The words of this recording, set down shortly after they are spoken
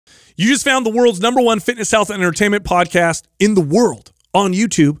You just found the world's #1 fitness, health, and entertainment podcast in the world on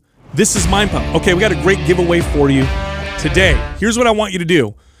YouTube. This is Mind Pump. Okay, we got a great giveaway for you today. Here's what I want you to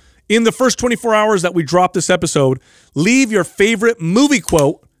do. In the first 24 hours that we drop this episode, leave your favorite movie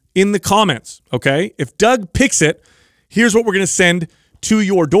quote in the comments, okay? If Doug picks it, here's what we're going to send to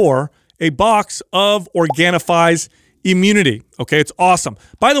your door, a box of Organifi's Immunity, okay? It's awesome.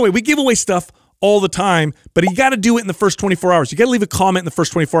 By the way, we give away stuff all the time, but you got to do it in the first 24 hours. You got to leave a comment in the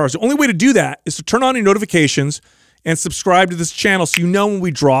first 24 hours. The only way to do that is to turn on your notifications and subscribe to this channel so you know when we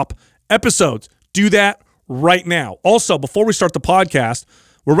drop episodes. Do that right now. Also, before we start the podcast,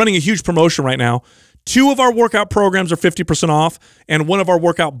 we're running a huge promotion right now. 2 of our workout programs are 50% off, and 1 of our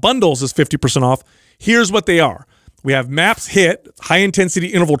workout bundles is 50% off. Here's what they are. We have MAPS HIT, high-intensity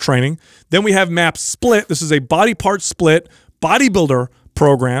interval training. Then we have MAPS Split. This is a body part split bodybuilder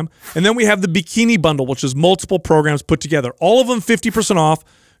program. And then we have the Bikini Bundle, which is multiple programs put together. All of them 50% off.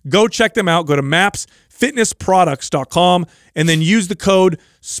 Go check them out. Go to mapsfitnessproducts.com and then use the code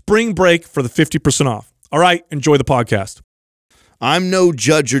SPRINGBREAK for the 50% off. All right, enjoy the podcast. I'm no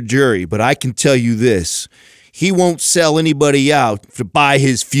judge or jury, but I can tell you this. He won't sell anybody out to buy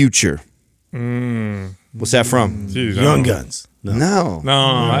his future. What's that from? Jeez, Young Guns. No.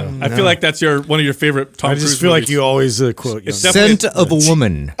 I feel like that's one of your favorite Tom Cruise I just feel movies. like you always quote Young Guns. Scent of a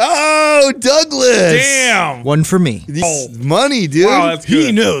Woman. Oh, Douglas. Damn. One for me. Money, dude. Wow, that's good.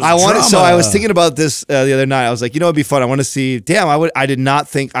 He knows. So I was thinking about this the other night. I was like, you know, it'd be fun. I want to see. Damn, I did not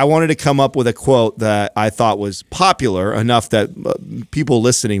think. I wanted to come up with a quote that I thought was popular enough that people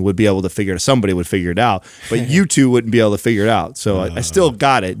listening would be able to figure it. Somebody would figure it out, but you two wouldn't be able to figure it out. So I still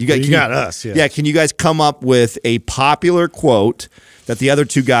got it. You got us. Yeah. Yeah. Can you guys come up with a popular quote that the other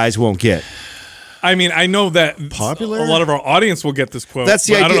 2 guys won't get? I mean, I know that Popular? a lot of our audience will get this quote. That's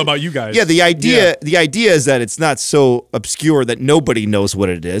the idea. I don't know about you guys. Yeah, the idea is that it's not so obscure that nobody knows what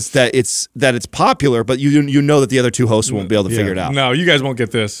it is. That it's popular, but you know that the other 2 hosts won't be able to figure it out. No, you guys won't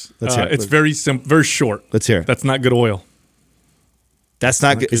get this. Let's hear it. It's very simple, very short. Let's hear it. That's not good oil. That's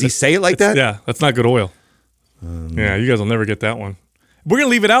not good. Does he say it like that? Yeah, that's not good oil. Yeah, you guys will never get that one. We're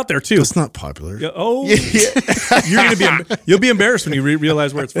gonna leave it out there too. It's not popular. Yeah, oh, Yeah. you'll be embarrassed when you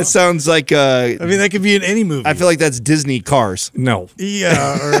realize where it's from. It sounds like. I mean, that could be in any movie. I feel like that's Disney Cars. No,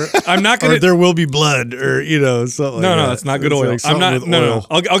 Yeah, or I'm not gonna. or There Will Be Blood, or something. No, like that. that's not good It's oil. like I'm not. something No, with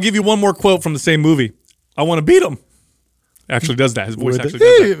no. oil. I'll give you one more quote from the same movie. I want to beat him. Actually, does that? His voice With actually the-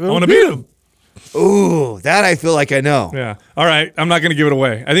 does that. I want to beat him. Ooh, that I feel like I know. Yeah. All right. I'm not gonna give it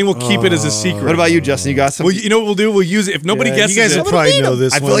away. I think we'll keep it as a secret. What about you, Justin? You got some? Well, you know what we'll do? We'll use it if nobody Yeah, guesses you guys it. will probably know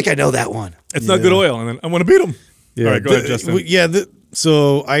this. I feel one. like I know that one. It's not good oil, and then I want to beat him. Yeah, All right, go ahead, Justin.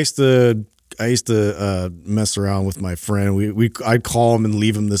 So I used to mess around with my friend. I'd call him and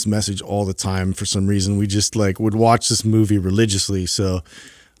leave him this message all the time for some reason. We just would watch this movie religiously. So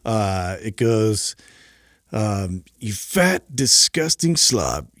it goes, "You fat, disgusting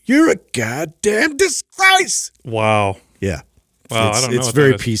slob. You're a goddamn disgrace." Wow. Yeah. Wow. It's, I don't know. it's what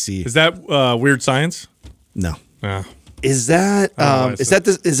very that is. PC. Is that Weird Science? No. Yeah. Is that is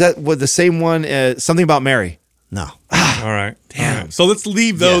that what the same one? Something About Mary. No. All right. Damn. All right. So let's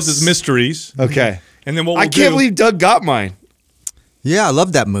leave those as mysteries. Okay. And then what I we'll can't do, believe Doug got mine. Yeah, I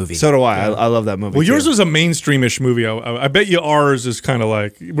love that movie. So do I. I love that movie. Well, yours too. was a mainstreamish movie. I bet you ours is kind of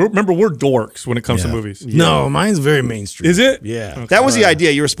like. Remember, we're dorks when it comes to Yeah. movies. No, mine's very mainstream. Is it? Yeah. Okay. That was the idea.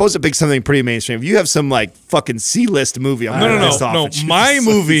 You were supposed to pick something pretty mainstream. If you have some fucking C-list movie, I'm pissed off No. at you. My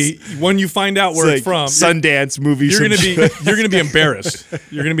movie. When you find out where it's from, Sundance movie. you're gonna be embarrassed.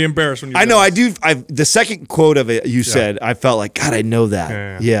 You're gonna be embarrassed when you. I know. realize. I do. The second quote of it you said, I felt like God. I know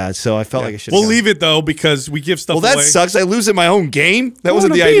that. Yeah. So I felt like I should. We'll leave it though because we give stuff. Well, that away. sucks. I lose in my own game. That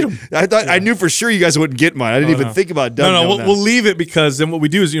wasn't the idea. I thought I knew for sure you guys wouldn't get mine. I didn't even think about Doug. No, knowing that. we'll leave it because then what we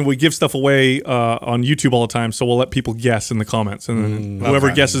do is we give stuff away on YouTube all the time, so we'll let people guess in the comments, and then whoever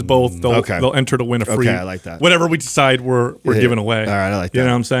guesses both, they'll enter to win a free. Okay, I like that. Whatever we decide we're giving away. All right, I like that. You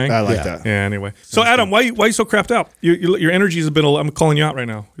know what I'm saying? I like that. Yeah. Anyway, so Adam, why you so crapped out? Your energy's a bit. I'm calling you out right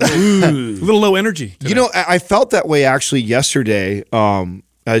now. A little low energy. Today. You know, I felt that way actually yesterday. I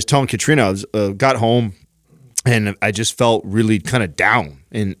was telling Katrina, I got home and I just felt really kind of down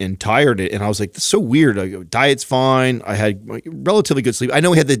and tired. And I was like, this is so weird. Diet's fine. I had relatively good sleep. I know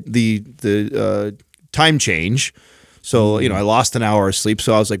we had the time change. So, you know, I lost an hour of sleep.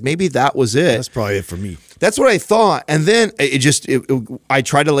 So I was like, maybe that was it. That's probably it for me. That's what I thought. And then I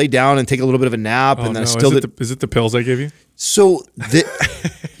tried to lay down and take a little bit of a nap. And then I still did. Is it the pills I gave you? So,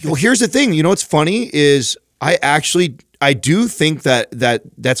 well, here's the thing. You know what's funny is I do think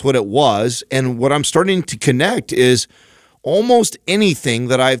that's what it was. And what I'm starting to connect is almost anything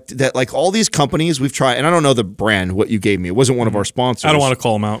that like all these companies we've tried, and I don't know the brand what you gave me. It wasn't one of our sponsors. I don't want to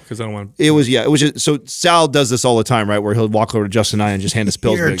call them out because I don't want to. It was just, so Sal does this all the time, right? Where he'll walk over to Justin and I and just hand us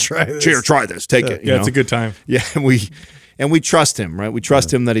pills. Here, like, try this. Here, try this. Take it. Yeah, it's a good time. Yeah, and we trust him, right? We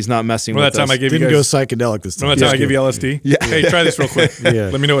trust him that he's not messing with Remember that time us. I gave Didn't you go guys. psychedelic this time. Remember that time I gave you LSD? Yeah. Hey, try this real quick.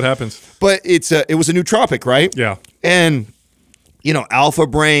 Let me know what happens. But it was a nootropic, right? Yeah. And you know, Alpha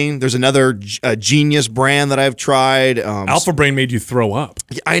Brain. There's another Genius brand that I've tried. Alpha Brain made you throw up.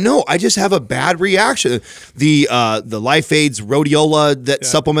 I know. I just have a bad reaction. The Life Aids Rhodiola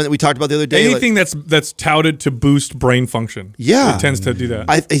supplement that we talked about the other day. Anything that's touted to boost brain function. Yeah. It tends to do that.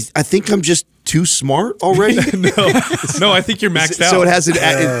 I think I'm just too smart already. No, I think you're maxed out. So it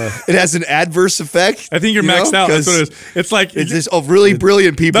has an adverse effect. I think you're maxed out. That's what it is. It's like it's just really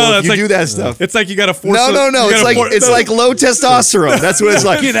brilliant people. No, if you like, do that stuff. It's like you got to force. No. It's like low testosterone. That's what it's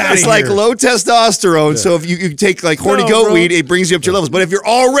like. It's like low testosterone. So if you take like horny goat weed, it brings you up to your levels. But if you're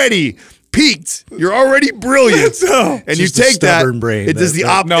already peaked, you're already brilliant, and you take that. Brain it does the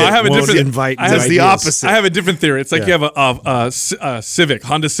opposite. No, I have a different. Invite I have the opposite. I have a different theory. It's like you have a Civic,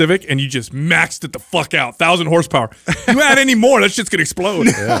 Honda Civic, and you just maxed it the fuck out, 1,000 horsepower. You add any more, that shit's gonna explode.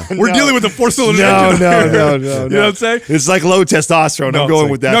 We're dealing with a 4-cylinder engine. No. You know what I'm saying? It's like low testosterone. I'm going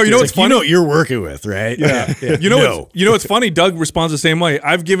with that. No, you know what's You funny? know what you're working with, right? Yeah. You know what's funny? Doug responds the same way.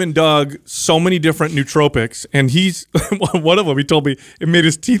 I've given Doug so many different nootropics, and he's one of them. He told me it made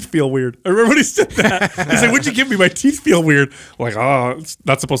his teeth feel weird. I remember when he said that. He's like, "What'd you give me? My teeth feel weird." I'm like, oh, it's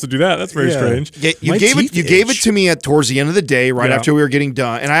not supposed to do that. That's very strange. Yeah, you gave it to me towards the end of the day, right after we were getting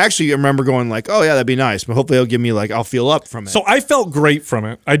done, and I actually remember going like, "Oh yeah, that'd be nice," but hopefully it'll give me like I'll feel up from it. So I felt great from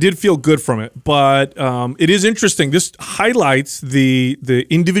it. I did feel good from it, but it is interesting. This highlights the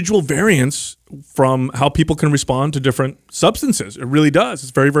individual variance from how people can respond to different substances. It really does.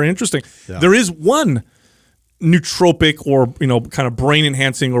 It's very, very interesting. Yeah. There is one nootropic or kind of brain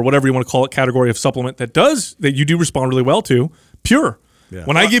enhancing or whatever you want to call it category of supplement that you do respond really well to. Pure. Yeah.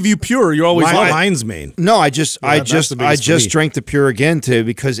 When I give you Pure, you're always mine's main. No, I just drank the Pure again too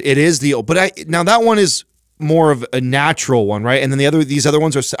because it is now that one is more of a natural one, right? And then these other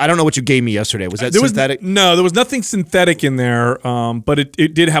ones are. I don't know what you gave me yesterday. Was that synthetic? No, there was nothing synthetic in there, but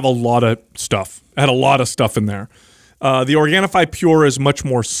it did have a lot of stuff. It had a lot of stuff in there. The Organifi Pure is much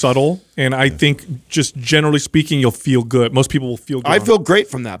more subtle, and I think just generally speaking, you'll feel good. Most people will feel good. I feel great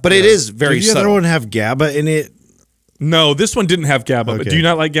from that, but it is very Does the subtle. other one have GABA in it? No, this one didn't have GABA. But do you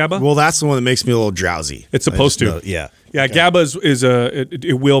not like GABA? Well, that's the one that makes me a little drowsy. It's supposed to. Yeah. Yeah, GABA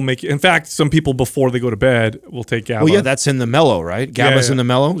it will make you. In fact, some people before they go to bed will take GABA. Well, yeah, that's in the mellow, right? GABA's in the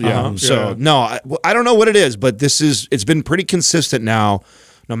mellow. Yeah. So no, I don't know what it is, but it's been pretty consistent now.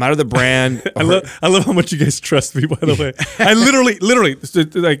 No matter the brand. I love how much you guys trust me, by the way. I literally,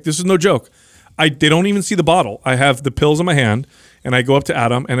 like, this is no joke. They don't even see the bottle. I have the pills in my hand, and I go up to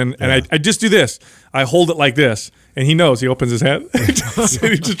Adam, and I just do this. I hold it like this, and he knows. He opens his hand, and he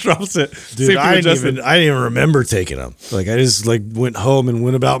just drops it. Dude, I didn't even remember taking them. Like, I just went home and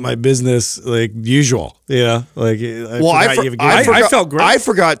went about my business like usual. Yeah, like I felt great. I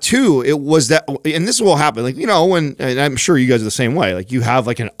forgot too. It was that, and this will happen. Like and I'm sure you guys are the same way. Like you have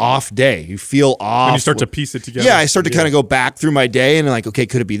like an off day. You feel off. And you start to piece it together. Yeah, I start to kind of go back through my day and like, okay,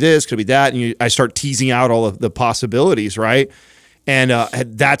 could it be this? Could it be that? And I start teasing out all of the possibilities, right? And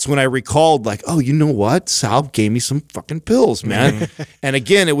that's when I recalled, like, oh, you know what? Sal gave me some fucking pills, man. And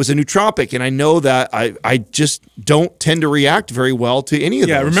again, it was a nootropic, and I know that I just don't tend to react very well to any of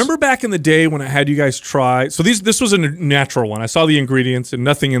those. Yeah, remember back in the day when I had you guys try? So this was a natural one. I saw the ingredients, and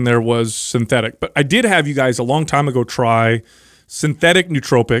nothing in there was synthetic. But I did have you guys a long time ago try synthetic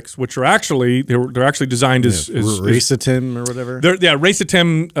nootropics, which are actually they're actually designed as racetam or whatever.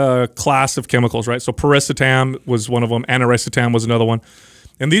 Racetam class of chemicals, right? So piracetam was one of them, aniracetam was another one,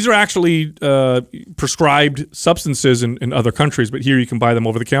 and these are actually prescribed substances in other countries, but here you can buy them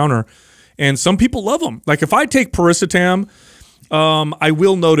over the counter, and some people love them. Like if I take piracetam, I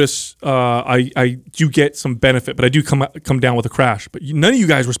will notice I do get some benefit, but I do come down with a crash. But none of you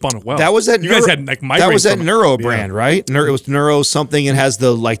guys responded well. That was that you guys had like migraines. That was that Neuro brand, right? It was Neuro something. It has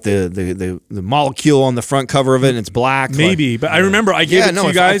the molecule on the front cover of it, and it's black. Maybe, but I remember I gave it to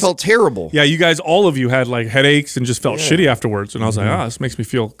you guys. I felt terrible. Yeah, you guys, all of you had like headaches and just felt shitty afterwards. And I was like, this makes me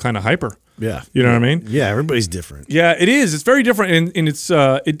feel kind of hyper. Yeah, you know what I mean? Yeah, everybody's different. Yeah, it is. It's very different, and it's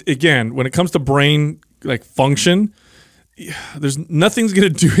again when it comes to brain like function. there's nothing's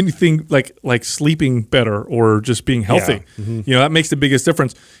going to do anything like sleeping better or just being healthy. You know, that makes the biggest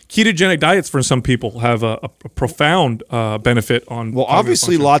difference. Ketogenic diets for some people have a profound benefit on. Well,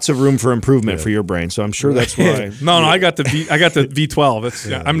 obviously, lots of room for improvement for your brain. So I'm sure that's why. No, I got the V12.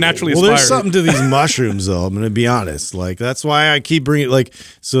 It's I'm naturally well, aspired. there's something to these mushrooms, though. I'm going to be honest. Like that's why I keep bringing like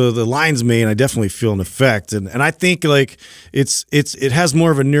so the lion's mane. I definitely feel an effect, and I think like it has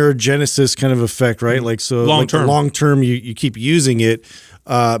more of a neurogenesis kind of effect, right? Like so long term, you keep using it.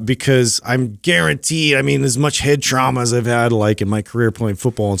 Because I'm guaranteed, I mean, as much head trauma as I've had like in my career playing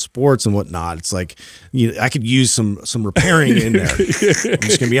football and sports and whatnot, it's like I could use some repairing in there. I'm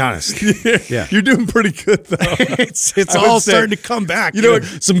just gonna be honest. Yeah. You're doing pretty good though. it's all starting to come back. You know,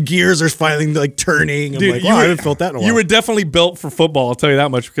 some gears are finally like turning. I'm like, wow, I haven't felt that in a while. You were definitely built for football, I'll tell you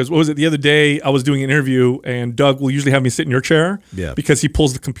that much, because what was it, the other day I was doing an interview and Doug will usually have me sit in your chair because he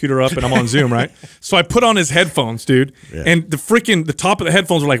pulls the computer up and I'm on Zoom, right? So I put on his headphones, dude, and the top of the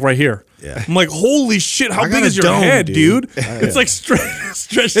headphones are like right here. Yeah. I'm like, holy shit, how big is your head, dude? It's like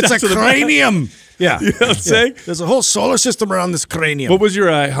stretched it's out to a cranium. Yeah. You know what I'm saying? There's a whole solar system around this cranium. What was your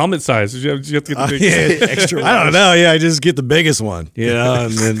helmet size? Did you have to get the big extra? I don't know. Yeah, I just get the biggest one. You know,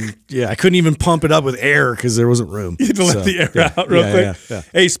 and then I couldn't even pump it up with air because there wasn't room. You had to let the air out real quick. Yeah.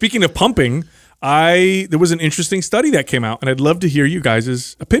 Hey, speaking of pumping, there was an interesting study that came out, and I'd love to hear you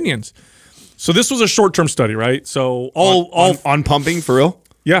guys' opinions. So this was a short-term study, right? So on pumping for real.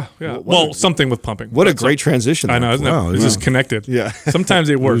 Yeah. Well, something with pumping. What a great transition! I know, isn't it? It's just connected. Yeah. Sometimes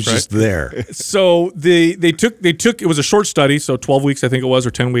they work, it was right? Just there. So they took. It was a short study, so 12 weeks, I think it was,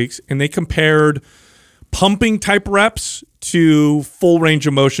 or 10 weeks, and they compared pumping type reps to full range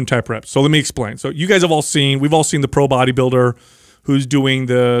of motion type reps. So let me explain. So you guys have we've all seen the pro bodybuilder who's doing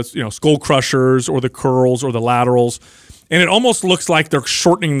the skull crushers or the curls or the laterals. And it almost looks like they're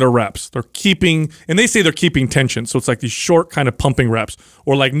shortening their reps. They're keeping, and they say they're keeping tension. So it's like these short kind of pumping reps,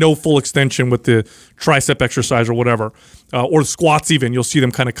 or like no full extension with the tricep exercise or whatever, or squats even. You'll see them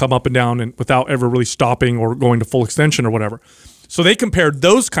kind of come up and down and without ever really stopping or going to full extension or whatever. So they compared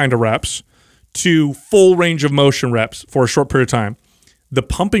those kind of reps to full range of motion reps for a short period of time. The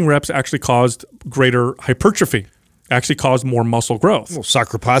pumping reps actually caused greater hypertrophy. Actually caused more muscle growth. Well,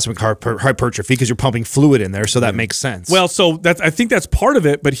 sarcoplasmic hypertrophy because you're pumping fluid in there, so that makes sense. Well, so I think that's part of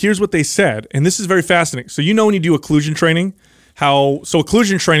it, but here's what they said, and this is very fascinating. So you know when you do occlusion training,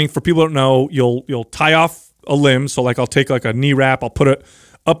 occlusion training, for people that don't know, you'll tie off a limb. So like I'll take like a knee wrap, I'll put it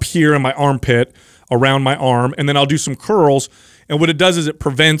up here in my armpit, around my arm, and then I'll do some curls. And what it does is it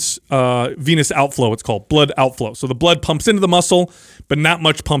prevents venous outflow. It's called blood outflow. So the blood pumps into the muscle, but not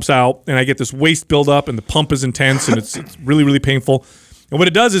much pumps out. And I get this waste buildup, and the pump is intense, and it's really, really painful. And what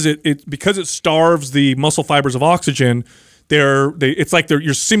it does is it because it starves the muscle fibers of oxygen, it's like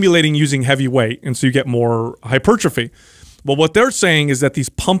you're simulating using heavy weight, and so you get more hypertrophy. Well, what they're saying is that these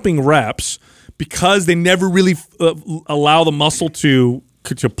pumping reps, because they never really allow the muscle to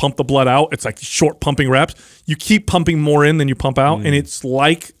pump the blood out, it's like short pumping reps. You keep pumping more in than you pump out, and it's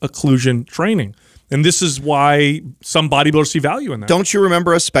like occlusion training. And this is why some bodybuilders see value in that. Don't you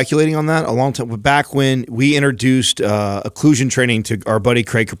remember us speculating on that a long time back when we introduced occlusion training to our buddy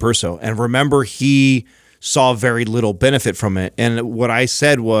Craig Capurso? And remember, he saw very little benefit from it. And what I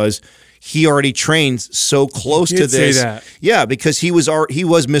said was, he already trains so close to this. Say that. Yeah, because he was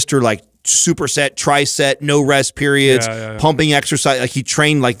Mr. like superset, triset, no rest periods, pumping exercise. Like he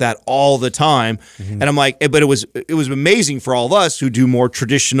trained like that all the time. And I'm like, but it was amazing for all of us who do more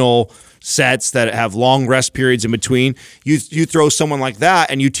traditional sets that have long rest periods in between. You throw someone like that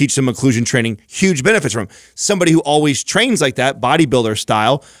and you teach them occlusion training, huge benefits from somebody who always trains like that, bodybuilder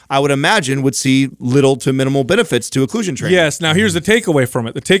style. I would imagine would see little to minimal benefits to occlusion training. Yes. Now here's the takeaway from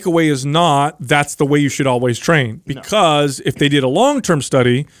it. The takeaway is not that's the way you should always train, because if they did a long-term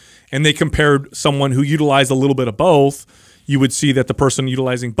study and they compared someone who utilized a little bit of both, you would see that the person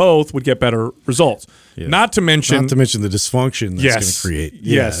utilizing both would get better results. Yeah. Not to mention the dysfunction that's going to create.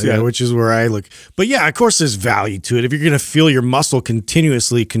 Yeah, which is where I look. But yeah, of course, there's value to it. If you're going to feel your muscle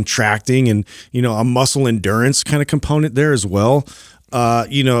continuously contracting, and a muscle endurance kind of component there as well.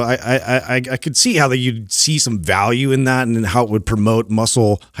 I could see how you'd see some value in that and how it would promote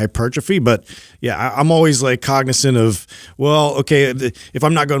muscle hypertrophy. But yeah, I'm always like cognizant of, well, okay, if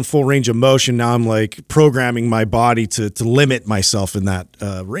I'm not going full range of motion, now I'm like programming my body to limit myself in that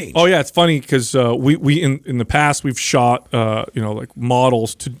range. Oh yeah, it's funny because we in the past we've shot like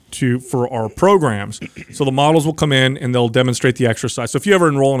models for our programs. So the models will come in and they'll demonstrate the exercise. So if you ever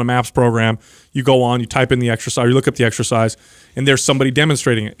enroll in a MAPS program, you go on, you type in the exercise, you look up the exercise, and there's somebody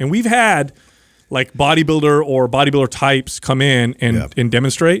demonstrating it. And we've had like bodybuilder or bodybuilder types come in and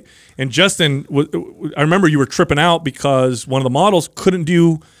demonstrate. And Justin, I remember you were tripping out because one of the models couldn't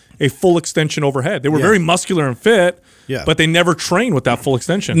do a full extension overhead. They were very muscular and fit, but they never trained with that full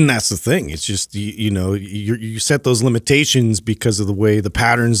extension. And that's the thing. It's just, you set those limitations because of the way the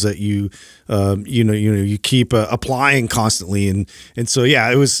patterns that you keep applying constantly. And so,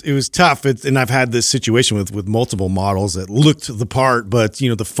 yeah, it was tough. And I've had this situation with multiple models that looked the part, but,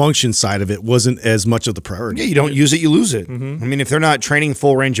 the function side of it wasn't as much of the priority. Yeah, you don't use it, you lose it. I mean, if they're not training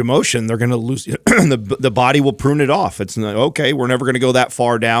full range of motion, they're going to lose the body will prune it off. It's not, okay, we're never going to go that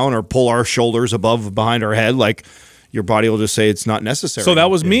far down or pull our shoulders behind our head. Like, your body will just say it's not necessary. So that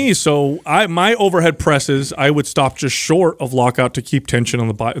was me. So my overhead presses, I would stop just short of lockout to keep tension on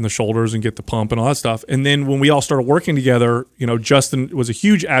the shoulders and get the pump and all that stuff. And then when we all started working together, Justin was a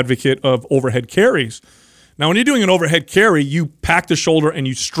huge advocate of overhead carries. Now, when you're doing an overhead carry, you pack the shoulder and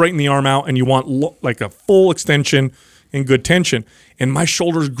you straighten the arm out and you want like a full extension and good tension. And my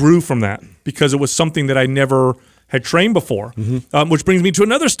shoulders grew from that because it was something that I never had trained before, which brings me to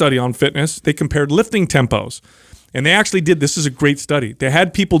another study on fitness. They compared lifting tempos. And they actually did, this is a great study. They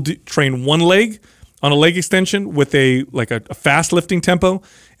had people train one leg on a leg extension with a fast lifting tempo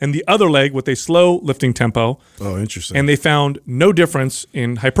and the other leg with a slow lifting tempo. Oh, interesting. And they found no difference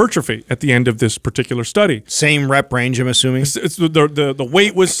in hypertrophy at the end of this particular study. Same rep range, I'm assuming? The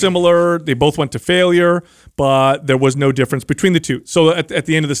weight was similar. They both went to failure, but there was no difference between the two. So at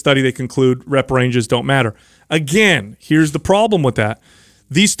the end of the study, they conclude rep ranges don't matter. Again, here's the problem with that.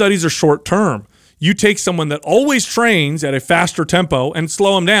 These studies are short term. You take someone that always trains at a faster tempo and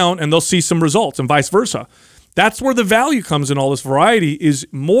slow them down, and they'll see some results, and vice versa. That's where the value comes in all this variety, is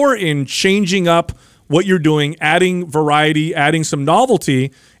more in changing up what you're doing, adding variety, adding some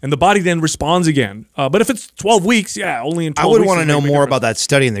novelty, and the body then responds again. But if it's 12 weeks, only in 12 weeks. I would want to know more about that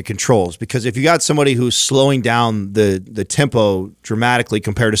study and the controls, because if you got somebody who's slowing down the tempo dramatically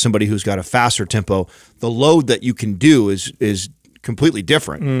compared to somebody who's got a faster tempo, the load that you can do is completely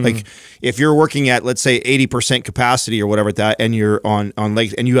different. Like if you're working at, let's say, 80% capacity or whatever that, and you're on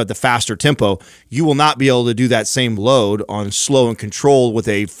legs and you have the faster tempo, you will not be able to do that same load on slow and controlled with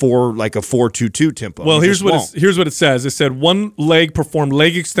a 4-2-2 tempo. Well, here's what it says. It said one leg performed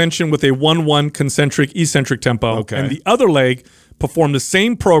leg extension with a 1-1 concentric eccentric tempo, and the other leg performed the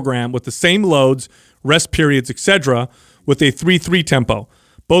same program with the same loads, rest periods, etc., with a 3-3 tempo.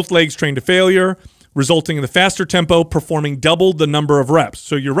 Both legs trained to failure, resulting in the faster tempo performing double the number of reps.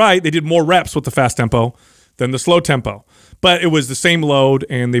 So you're right, they did more reps with the fast tempo than the slow tempo. But it was the same load,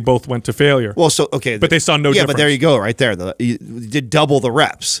 and they both went to failure. Well, so, okay. But they saw no difference. Yeah, but there you go, right there. You did double the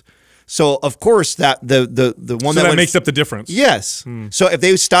reps. So, of course, the one that makes up the difference. Yes. So if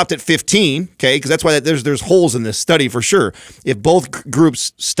they stopped at 15, okay, because that's why there's holes in this study for sure. If both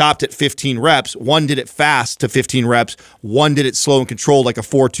groups stopped at 15 reps, one did it fast to 15 reps, one did it slow and controlled like a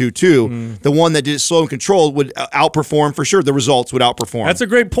 4-2-2, the one that did it slow and controlled would outperform for sure. The results would outperform. That's a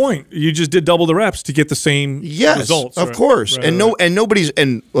great point. You just did double the reps to get the same results. Of course. Right,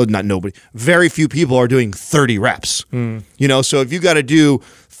 not nobody. Very few people are doing 30 reps. So if you got to do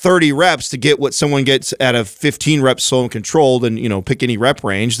 30 reps to get what someone gets out of 15 reps slow and controlled, and pick any rep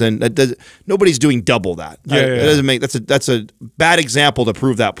range, then nobody's doing double that. It doesn't make that's a bad example to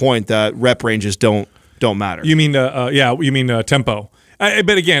prove that point that rep ranges don't matter. You mean tempo.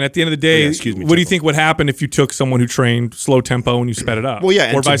 But again, at the end of the day, what do you think would happen if you took someone who trained slow tempo and you sped it up? Well,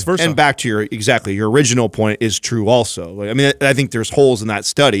 yeah, or vice versa. And back to your original point is true also. I mean, I think there's holes in that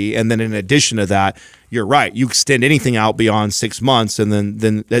study, and then in addition to that, you're right. You extend anything out beyond 6 months, and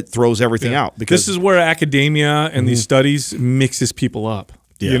then that throws everything out. Because this is where academia and these studies mixes people up.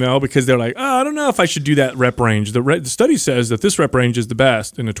 Because they're like, I don't know if I should do that rep range. The study says that this rep range is the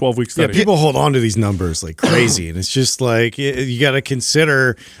best in a 12-week study. Yeah, people hold on to these numbers like crazy, and it's just like you got to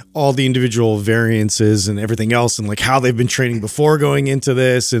consider all the individual variances and everything else, and like how they've been training before going into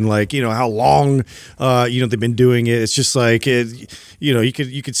this, and like how long they've been doing it. It's just like you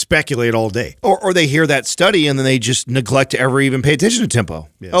could speculate all day, or they hear that study and then they just neglect to ever even pay attention to tempo.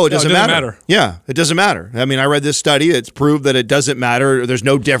 Yeah. Oh, it doesn't matter. Yeah, it doesn't matter. I mean, I read this study. It's proved that it doesn't matter. There's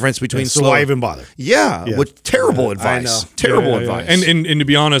no difference between so why even bother? Yeah. With terrible advice. Terrible advice. And to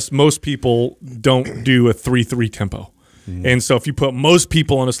be honest, most people don't do a 3-3 tempo. And so if you put most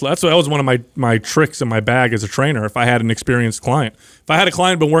people on a slow, that was one of my tricks in my bag as a trainer. If I had an experienced client, if I had a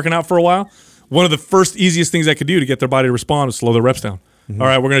client been working out for a while, one of the first easiest things I could do to get their body to respond is slow their reps down. All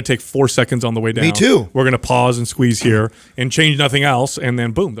right, we're going to take 4 seconds on the way down. Me too. We're going to pause and squeeze here and change nothing else, and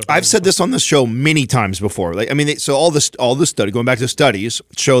then boom. I've said this on this show many times before. So all this study, going back to studies,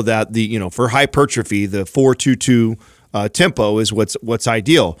 show that for hypertrophy, the 4-2-2 tempo is what's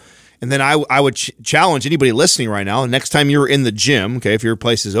ideal. And then I would challenge anybody listening right now, next time you're in the gym, okay, if your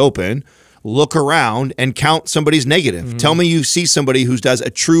place is open, look around and count somebody's negative. Tell me you see somebody who does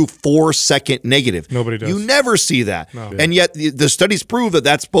a true 4-second negative. Nobody does. You never see that. No. And yet the studies prove that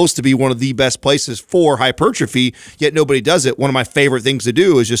that's supposed to be one of the best places for hypertrophy, yet nobody does it. One of my favorite things to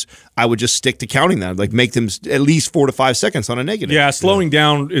do is I would just stick to counting that, like make them at least 4 to 5 seconds on a negative. Yeah, slowing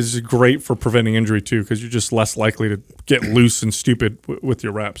down is great for preventing injury too, because you're just less likely to get loose and stupid with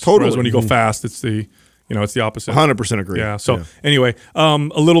your reps. Totally. Whereas when you go fast, it's the opposite. 100% agree. Yeah. So anyway, a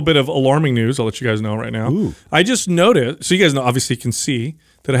little bit of alarming news. I'll let you guys know right now. Ooh. I just noticed. So you guys know, obviously, can see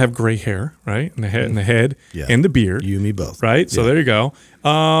that I have gray hair, right, in the head, Yeah. and the beard. You and me both. Right. So there you go.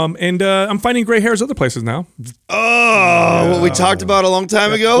 And I'm finding gray hairs other places now. Oh, what we talked about a long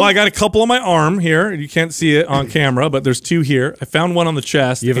time ago? Well, I got a couple on my arm here. You can't see it on camera, but there's 2 here. I found one on the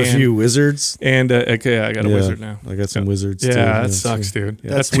chest. You have a few wizards. And okay, I got a wizard now. I got some wizards. Yeah, too. that sucks, dude.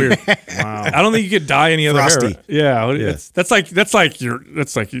 Yeah. That's weird. Wow. I don't think you could dye any other Frosty. hair. Yeah, that's like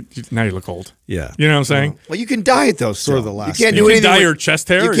now you look old. Yeah. You know what I'm saying? Well, you can dye it though. Sort of still. the last You can't You do can anything. dye when- your chest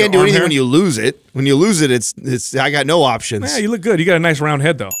hair. You or can't your do arm anything hair. when you lose it. When you lose it, it's. I got no options. Yeah, you look good. You got a nice round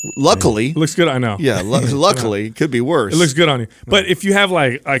head though. Luckily, It looks good. I know. yeah. Luckily, it could be worse. It looks good on you. But if you have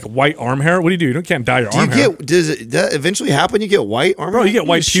like white arm hair, what do? You can't dye your Do you arm hair. does that eventually happen? You get white arm? Bro, hair? you get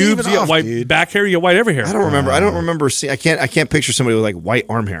white shave pubes, it you get off, white dude. back hair, you get white every hair. I don't remember. I don't remember. I can't picture somebody with like white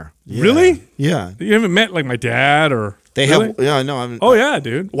arm hair. Really? Yeah, You haven't met like my dad or they really? have. Yeah, no. I'm. Oh yeah,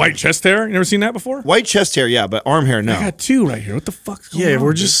 dude. White chest hair. You never seen that before? White chest hair, yeah, but arm hair, no. I got 2 right here. What the fuck's going Yeah, on?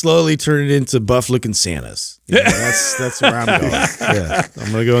 we're dude? just slowly turning into buff looking Santas. Yeah, that's where I'm going. Yeah,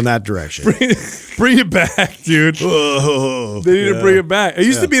 I'm gonna go in that direction. bring it back, dude. Whoa. They need to bring it back. It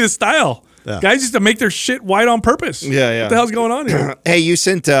used to be the style. Yeah. Guys used to make their shit white on purpose. Yeah. What the hell's going on here? Hey, you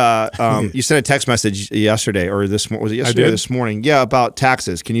sent a text message yesterday, or was it yesterday or did? this morning? Yeah, about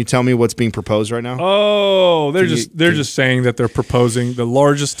taxes. Can you tell me what's being proposed right now? Oh, they're just saying that they're proposing the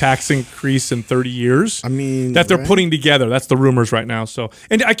largest tax increase in 30 years. I mean, that they're right? putting together. That's the rumors right now. So,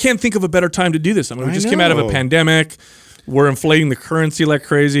 and I can't think of a better time to do this. I mean, we just came out of a know. pandemic. We're inflating the currency like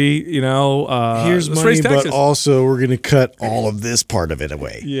crazy. You know, Here's let's money, raise taxes. but also we're gonna cut all of this part of it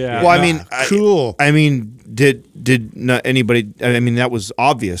away. Yeah. Well, I mean, cool. I mean, did not anybody? I mean, that was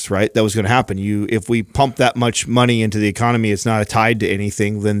obvious, right? That was going to happen. If we pump that much money into the economy, it's not tied to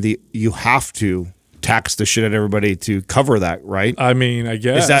anything. Then you have to tax the shit out of everybody to cover that, right? I mean, I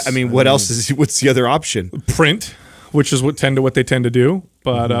guess. Is that? I mean, what else is? What's the other option? print, which is what they tend to do.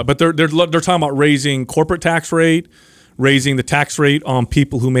 But but they're talking about raising corporate tax rate, raising the tax rate on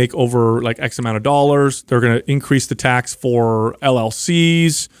people who make over like X amount of dollars. They're going to increase the tax for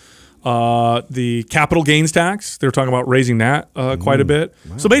LLCs, the capital gains tax. They're talking about raising that quite a bit.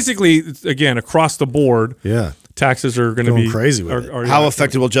 Wow. So basically, it's, again, across the board, Yeah. taxes are going to Going be crazy with it. How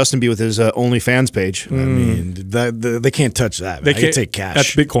effective will Justin be with his OnlyFans page? I mean, they can't touch that. They Man. I can't can take cash.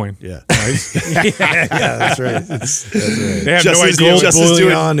 That's Bitcoin. Yeah. Right? yeah, that's right. That's right. They have Justin's no idea. gold Justin's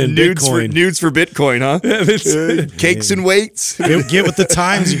doing bullion and nudes Bitcoin. nudes for Bitcoin, huh? Cakes and weights. Get with the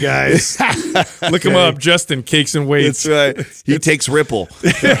times, you guys. Look him up, Justin. Cakes and weights. That's right. He takes Ripple.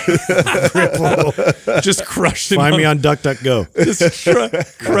 Just crushing. Find me on DuckDuckGo.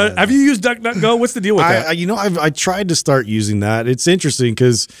 Have you used DuckDuckGo? What's the deal with that? I tried to start using that. It's interesting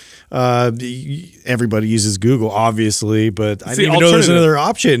because everybody uses Google, obviously, but I the didn't even know there's alternative. another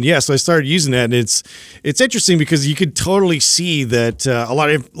option. Yeah, so I started using that, and it's interesting because you could totally see that a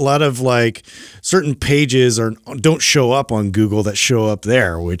lot of like certain pages don't show up on Google that show up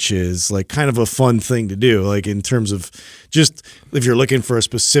there, which is like kind of a fun thing to do. Like in terms of just if you're looking for a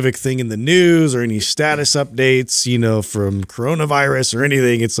specific thing in the news or any status updates, from coronavirus or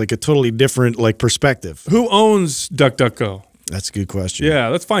anything, it's like a totally different like perspective. Who owns DuckDuckGo? That's a good question. Yeah,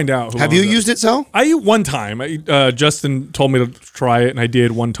 let's find out. Have you used it, Sal? I one time. Justin told me to try it, and I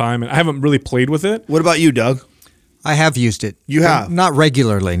did one time, and I haven't really played with it. What about you, Doug? I have used it. You have? Not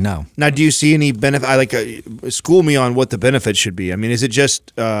regularly, no. Now, do you see any benefit? School me on what the benefit should be. I mean, is it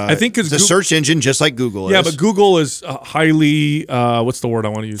just? I think 'cause the search engine, just like Google is. Yeah, but Google is highly what's the word I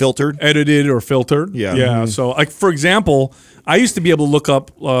want to use? Filtered? Edited or filtered. Yeah. Yeah. So, like for example, I used to be able to look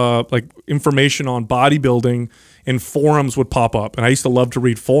up like information on bodybuilding, and forums would pop up, and I used to love to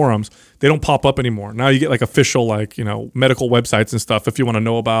read forums. They don't pop up anymore. Now you get like official medical websites and stuff if you want to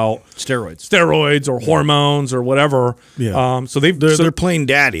know about steroids or hormones or whatever. Yeah. So they're playing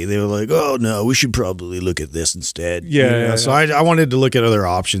daddy. They were like, oh no, we should probably look at this instead. Yeah. So I wanted to look at other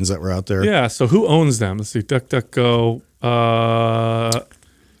options that were out there. Yeah. So who owns them? Let's see. DuckDuckGo.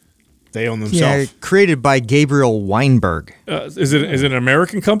 They own Yeah, themselves. created by Gabriel Weinberg. Is it an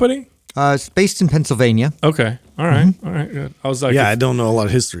American company? It's based in Pennsylvania. Okay. All right. All right. Good. I was like, Yeah, I don't know a lot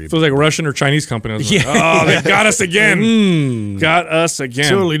of history. It was like a Russian or Chinese company. I was like, oh, they got us again. Got us again.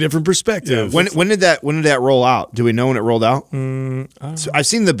 Totally different perspective. When did that roll out? Do we know when it rolled out? So I've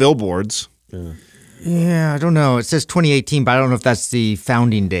seen the billboards. Yeah, I don't know. It says 2018, but I don't know if that's the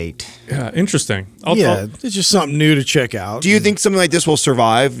founding date. Yeah, interesting. It's just something new to check out. Do you think something like this will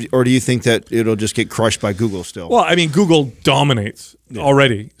survive, or do you think that it'll just get crushed by Google still? Well, I mean, Google dominates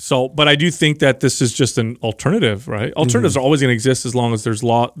already. So, but I do think that this is just an alternative, right? Alternatives are always going to exist as long as there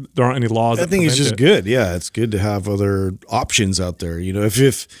aren't any laws. I think it's just good. Yeah, it's good to have other options out there. You know,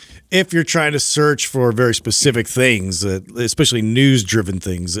 if you're trying to search for very specific things, especially news-driven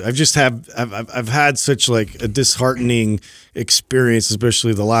things, I've had such like a disheartening experience,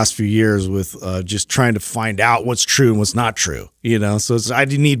 especially the last few years, with just trying to find out what's true and what's not true. You know, so I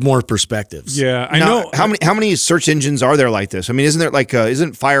need more perspectives. Yeah, I know. How many search engines are there like this? I mean, isn't there like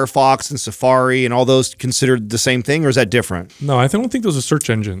isn't Firefox and Safari and all those considered the same thing, or is that different? No, I don't think those are search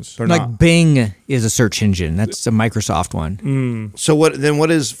engines. They're Like not. Bing is a search engine. That's a Microsoft one. So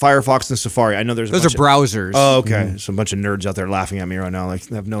what is Firefox and Safari? I know there's Those are browsers. Oh, okay. So a bunch of nerds out there laughing at me right now,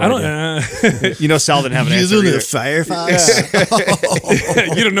 like I have no idea. You know, Sal didn't have an answer. Using the either.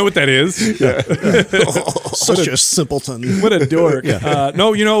 Firefox. You don't know what that is? Such a simpleton. What a dork.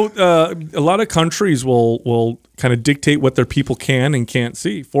 No, you know, a lot of countries will kind of dictate what their people can and can't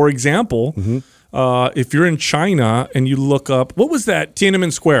see. For example, if you're in China and you look up, what was that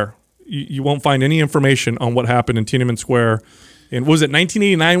Tiananmen Square? You won't find any information on what happened in Tiananmen Square. And was it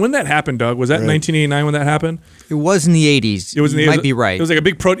 1989 when that happened, Doug? Was that 1989 when that happened? It was in the 80s. It was in the 80s. Might be right. It was like a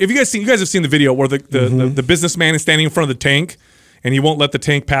big If you guys have seen the video where the businessman is standing in front of the tank and he won't let the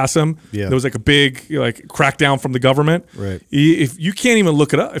tank pass him. Yeah. There was like a big crackdown from the government. Right. If you can't even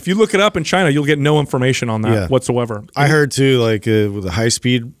look it up. If you look it up in China, you'll get no information on that whatsoever. I heard too, like with the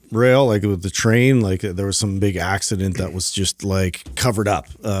high-speed rail, like with the train, like there was some big accident that was just like covered up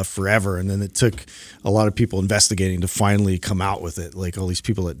forever, and then it took a lot of people investigating to finally come out with it. Like all these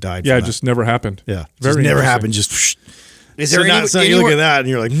people that died. Yeah, it just never happened. Yeah, just never happened. Just. Is there you look at that and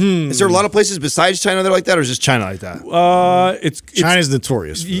you're like, Is there a lot of places besides China that are like that, or is just China like that? China's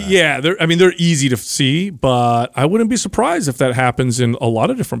notorious for that. Yeah, they're easy to see, but I wouldn't be surprised if that happens in a lot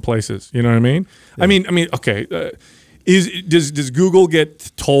of different places. You know what I mean? Yeah. I mean, okay. Does Google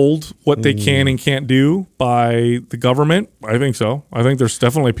get told what they can and can't do by the government? I think so. I think there's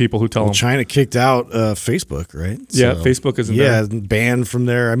definitely people who tell them. China kicked out Facebook, right? Yeah, so, Facebook isn't there. Yeah, banned from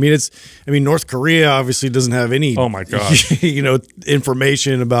there. I mean, North Korea obviously doesn't have any. Oh my gosh.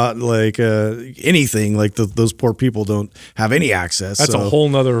 Information about like anything. Like those poor people don't have any access. That's a whole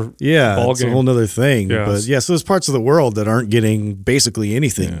nother ball it's game. A whole nother thing. Yes. But yeah, so there's parts of the world that aren't getting basically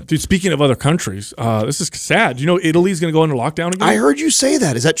anything. Yeah. Dude, speaking of other countries, this is sad. You know, Italy's going to go into lockdown again. I heard you say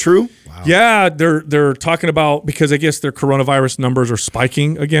that. Is that true? Wow. Yeah, they're talking about, because I guess their coronavirus numbers are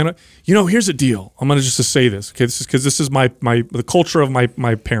spiking again. You know, here's the deal. I'm going to just say this. Okay, this is because this is the culture of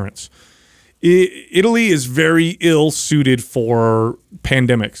my parents. Italy is very ill suited for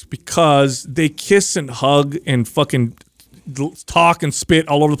pandemics because they kiss and hug and fucking talk and spit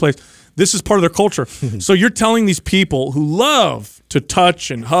all over the place. This is part of their culture. So you're telling these people who love to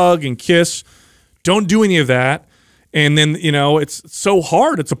touch and hug and kiss, don't do any of that. And then, it's so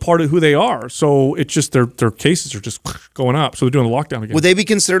hard. It's a part of who they are. So it's just their cases are just going up. So they're doing the lockdown again. Would they be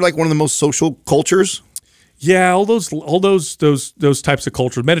considered like one of the most social cultures? Yeah, all those types of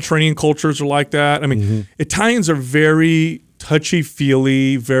cultures. Mediterranean cultures are like that. I mean, Italians are very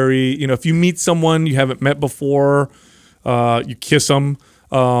touchy-feely, very, if you meet someone you haven't met before, you kiss them.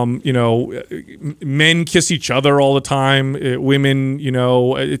 Men kiss each other all the time. Women,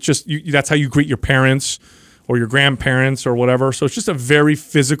 it's just, that's how you greet your parents or your grandparents or whatever. So it's just a very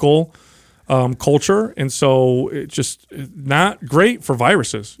physical culture. And so it's just not great for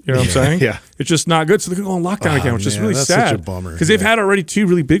viruses. You know what I'm saying? Yeah. It's just not good. So they're going to go on lockdown again, which is really that's sad. such a bummer. Because they've had already 2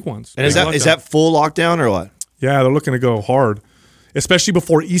 really big ones. And is that full lockdown or what? Yeah, they're looking to go hard, especially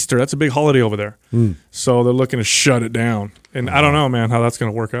before Easter. That's a big holiday over there. So they're looking to shut it down. And I don't know, man, how that's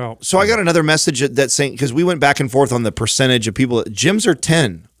going to work out. So I got another message that's saying, because we went back and forth on the percentage of people. Gyms are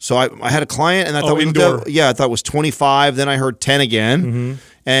 10. So I had a client and I thought I thought it was 25. Then I heard 10 again.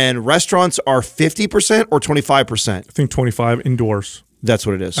 And restaurants are 50% or 25%. I think 25 indoors. That's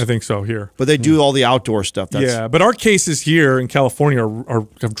what it is. I think so here. But they do all the outdoor stuff. Yeah, but our cases here in California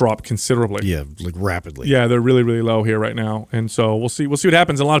have dropped considerably. Yeah, like rapidly. Yeah, they're really, really low here right now. And so we'll see what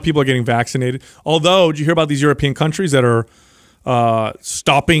happens. A lot of people are getting vaccinated. Although, did you hear about these European countries that are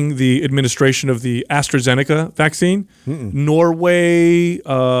stopping the administration of the AstraZeneca vaccine? Norway,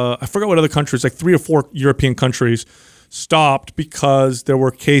 I forgot what other countries, like 3 or 4 European countries stopped because there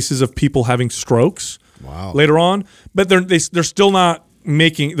were cases of people having strokes later on. But they're still not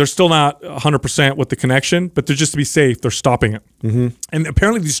they're still not 100% with the connection, but they're just to be safe, they're stopping it. And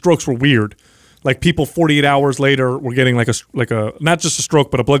apparently these strokes were weird. Like people 48 hours later were getting like a not just a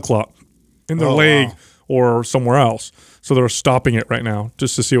stroke, but a blood clot in their leg or somewhere else. So they're stopping it right now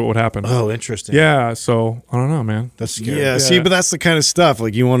just to see what would happen. Oh, interesting. Yeah. So I don't know, man. That's scary. Yeah, see, but that's the kind of stuff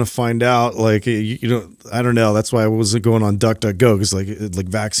like you want to find out. Like you know, I don't know. That's why I wasn't going on DuckDuckGo because like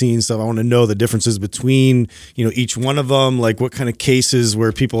vaccine stuff. I want to know the differences between each one of them. Like what kind of cases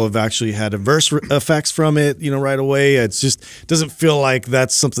where people have actually had adverse effects from it. Right away. It's just doesn't feel like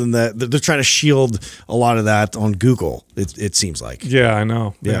that's something that they're trying to shield a lot of that on Google. It seems like. Yeah, I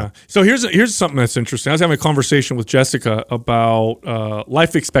know. Yeah. So here's something that's interesting. I was having a conversation with Jessica about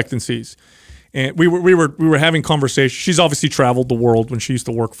life expectancies, and we were having conversations. She's obviously traveled the world when she used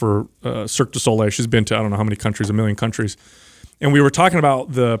to work for Cirque du Soleil. She's been to I don't know how many countries, a million countries, and we were talking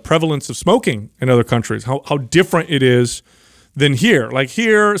about the prevalence of smoking in other countries, how different it is than here. Like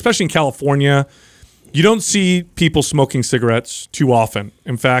here, especially in California, you don't see people smoking cigarettes too often.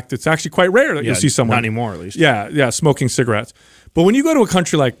 In fact, it's actually quite rare that you'll see someone. Not anymore, at least. Yeah, smoking cigarettes. But when you go to a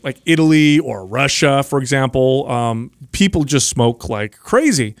country like Italy or Russia, for example, people just smoke like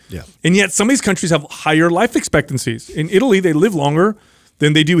crazy. Yeah. And yet some of these countries have higher life expectancies. In Italy, they live longer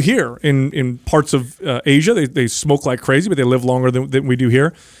than they do here. In parts of Asia, they smoke like crazy, but they live longer than we do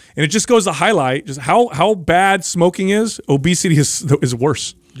here. And it just goes to highlight just how bad smoking is. Obesity is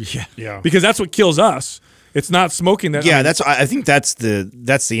worse. Yeah. Because that's what kills us. It's not smoking that. Yeah, I think that's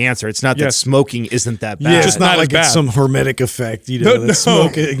the answer. It's not that smoking isn't that bad. Yeah, it's not like it's some hormetic effect, that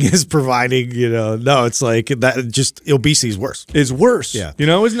smoking is providing, No, it's like that just obesity is worse. Is worse. Yeah.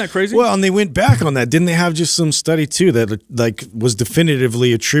 Isn't that crazy? Well, and they went back on that. Didn't they have just some study too that like was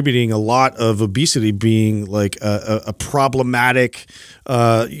definitively attributing a lot of obesity being like a problematic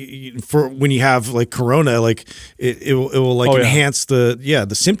for when you have like corona, like it will like enhance the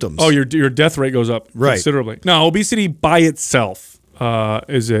symptoms. Oh, your death rate goes up considerably. Now, obesity by itself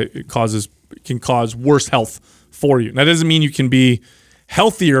can cause worse health for you. That doesn't mean you can be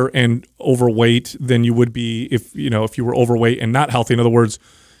healthier and overweight than you would be if you were overweight and not healthy. In other words,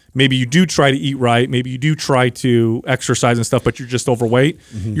 maybe you do try to eat right, maybe you do try to exercise and stuff, but you're just overweight.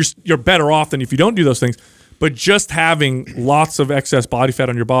 You're better off than if you don't do those things. But just having lots of excess body fat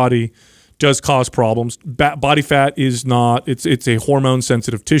on your body does cause problems. Body fat is not, it's a hormone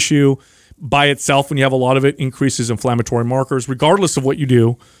sensitive tissue. By itself, when you have a lot of it, increases inflammatory markers. Regardless of what you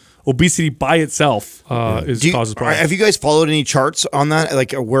do, obesity by itself causes problems. Have you guys followed any charts on that,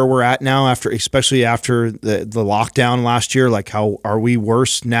 like where we're at now, especially after the lockdown last year? Like, how are we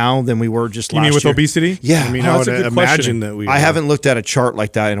worse now than we were just last year? You mean with obesity? Yeah, I mean, I would imagine that we. I haven't looked at a chart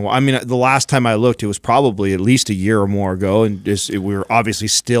like that in a while. I mean, the last time I looked, it was probably at least a year or more ago, and we were obviously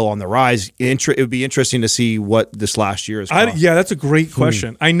still on the rise. It would be interesting to see what this last year is. Yeah, that's a great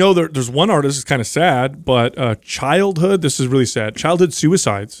question. I know there's one artist. It's kind of sad, but childhood. This is really sad. Childhood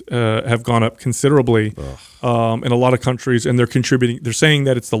suicides have gone up considerably in a lot of countries, and they're contributing. They're saying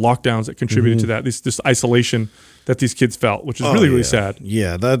that it's the lockdowns that contributed to that. This isolation that these kids felt, which is really sad.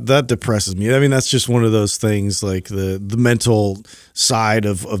 Yeah, that depresses me. I mean, that's just one of those things, like the mental side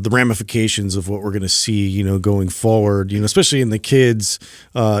of the ramifications of what we're going to see, going forward. Especially in the kids,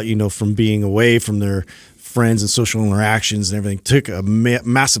 from being away from their friends and social interactions and everything took a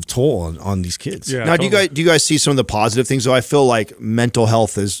massive toll on these kids. Yeah, now, totally. do you guys see some of the positive things? Though I feel like mental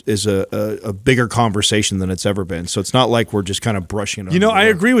health is a bigger conversation than it's ever been. So it's not like we're just kind of brushing it. I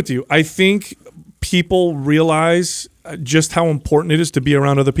agree with you. I think people realize just how important it is to be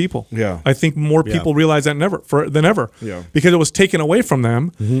around other people. Yeah, I think more people realize that than ever. Yeah, because it was taken away from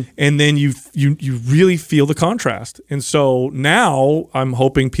them, and then you really feel the contrast. And so now I'm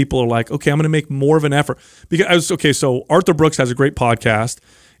hoping people are like, okay, I'm going to make more of an effort. So Arthur Brooks has a great podcast,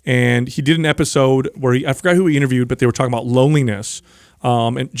 and he did an episode where I forgot who he interviewed, but they were talking about loneliness.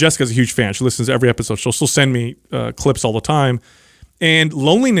 And Jessica's a huge fan. She listens to every episode. She'll still send me clips all the time. And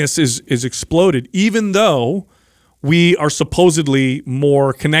loneliness is exploded, even though we are supposedly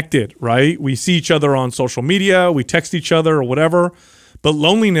more connected, right? We see each other on social media, we text each other or whatever, but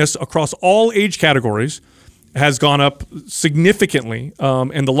loneliness across all age categories has gone up significantly,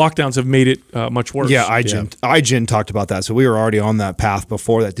 and the lockdowns have made it much worse. Yeah, iGen talked about that, so we were already on that path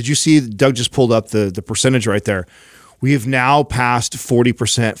before that. Did you see, Doug just pulled up the percentage right there. We have now passed 40%,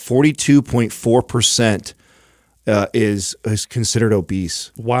 42.4%. Is considered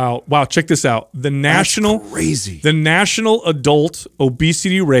obese. Wow! Check this out. The national adult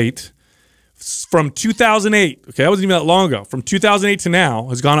obesity rate from 2008. Okay, that wasn't even that long ago. From 2008 to now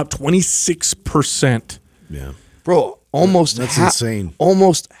has gone up 26%. Yeah, bro. Almost That's half, insane.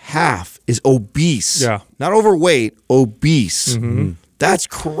 Almost half is obese. Yeah. Not overweight, obese. That's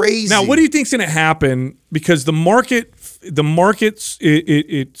crazy. Now, what do you think's going to happen? Because the markets,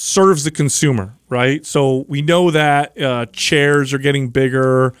 it serves the consumer, right? So we know that chairs are getting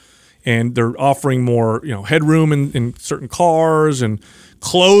bigger, and they're offering more, headroom in certain cars, and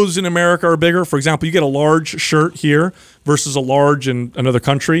clothes in America are bigger. For example, you get a large shirt here versus a large in another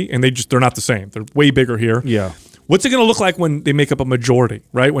country, and they're not the same. They're way bigger here. Yeah. What's it going to look like when they make up a majority,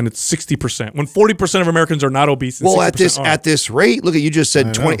 right? When it's 60%, when 40% of Americans are not obese. And Well, 60% at this rate, look at, you just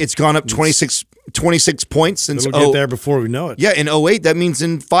said 20. It's gone up 26 points since. It'll get there before we know it. Yeah, in 08, that means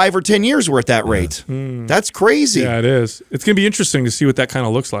in 5 or 10 years we're at that rate. That's crazy. Yeah, it is. It's going to be interesting to see what that kind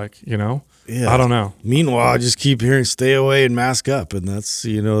of looks like, Yeah. I don't know. Meanwhile, I just keep hearing stay away and mask up, and that's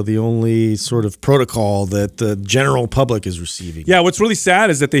the only sort of protocol that the general public is receiving. Yeah, what's really sad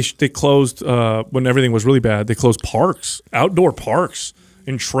is that they closed when everything was really bad. They closed parks, outdoor parks,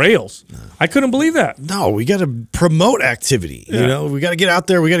 and trails. I couldn't believe that. No, we got to promote activity. Yeah. We got to get out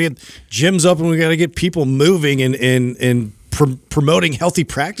there. We got to get gyms up, and we got to get people moving and promoting healthy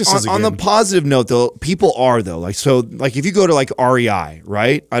practices On again. the positive note, though, people are, though. Like if you go to like REI,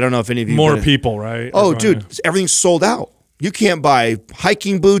 right? I don't know if any of you More people, right? Oh, Everyone- dude, everything's sold out. You can't buy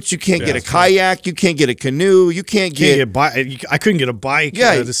hiking boots. You can't get a that's kayak. You can't get a canoe. You can't get. I couldn't get a bike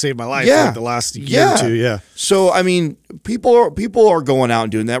to save my life for like the last year or two. Yeah. So I mean, people are going out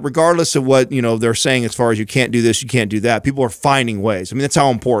and doing that, regardless of what they're saying as far as you can't do this, you can't do that. People are finding ways. I mean, that's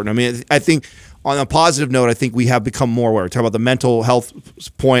how important. I mean, I think on a positive note, I think we have become more aware. Talk about the mental health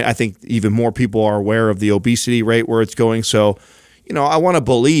point. I think even more people are aware of the obesity rate, where it's going. So, I want to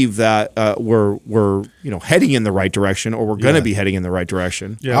believe that we're heading in the right direction, or we're going to be heading in the right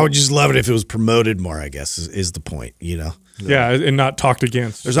direction. Yeah. I would just love it if it was promoted more, I guess, is the point, Yeah, and not talked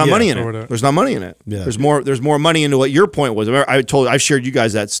against. There's not money in or it. whatever. There's not money in it. Yeah. There's more money into what your point was. I've shared you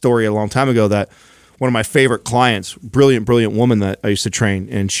guys that story a long time ago, that one of my favorite clients, brilliant woman that I used to train,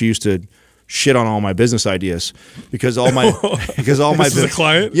 and she used to shit on all my business ideas because all my This is a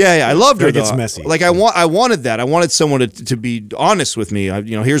client? Yeah, I loved her. That gets though. messy. Like I wanted that. I wanted someone to be honest with me.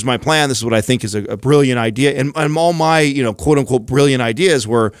 Here's my plan. This is what I think is a brilliant idea, and all my quote unquote brilliant ideas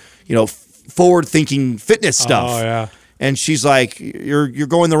were forward thinking fitness stuff. Oh yeah. And she's like, you're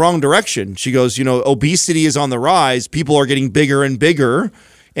going the wrong direction. She goes, obesity is on the rise. People are getting bigger and bigger.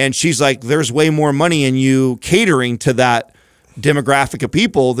 And she's like, there's way more money in you catering to that demographic of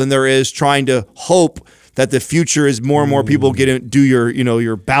people than there is trying to hope that the future is more and more people do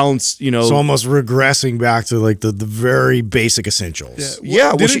your balance, So almost regressing back to like the very basic essentials.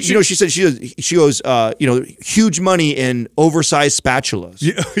 Yeah, well, she said she goes, huge money in oversized spatulas,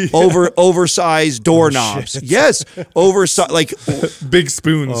 oversized doorknobs. Yes, oversized like Big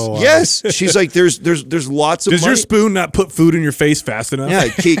spoons. Oh, wow. yes. She's like, there's lots of Does money. your spoon not put food in your face fast enough? Yeah,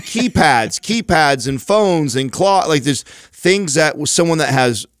 keypads and phones and claw. Like there's things that someone that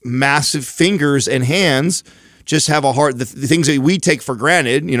has massive fingers and hands just have a hard. The things that we take for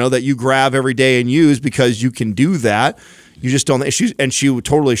granted, that you grab every day and use because you can do that. You just don't. She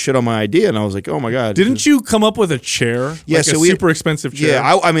totally shit on my idea, and I was like, oh my god. Didn't you come up with a chair? Yeah, like so a super expensive chair.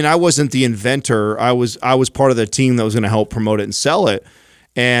 Yeah, I mean, I wasn't the inventor. I was part of the team that was going to help promote it and sell it.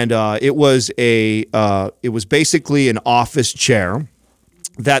 And it was basically an office chair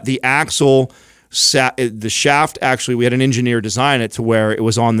that the axle the shaft, actually, we had an engineer design it to where it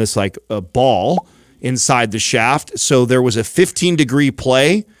was on this like a ball inside the shaft. So there was a 15-degrey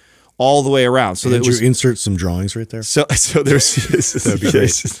play all the way around. So Did you insert some drawings right there? So there's That'd be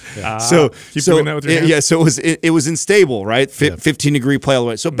great. Keep doing that with your hands? yeah. So it was unstable, right? 15-degree play all the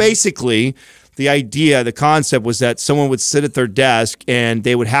way. So basically, the concept was that someone would sit at their desk and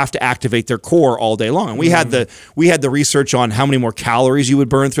they would have to activate their core all day long. And we had the research on how many more calories you would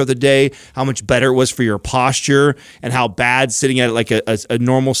burn throughout the day, how much better it was for your posture, and how bad sitting at like a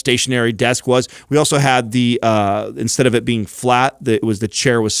normal stationary desk was. We also had the instead of it being flat, the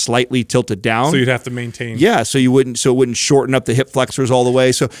chair was slightly tilted down. So you'd have to maintain. Yeah, so it wouldn't shorten up the hip flexors all the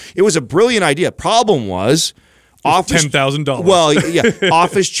way. So it was a brilliant idea. Problem was, $10,000. Well, yeah,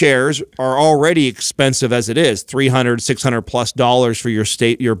 office chairs are already expensive as it is, $300, $600+ for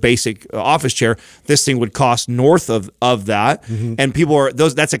your basic office chair. This thing would cost north of that, and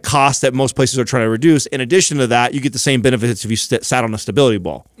that's a cost that most places are trying to reduce. In addition to that, you get the same benefits if you sat on a stability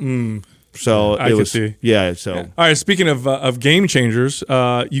ball. So I can see. Yeah. So All right. Speaking of game changers,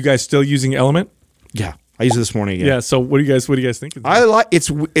 you guys still using LMNT? yeah, I used it this morning again. Yeah. So what do you guys think? I like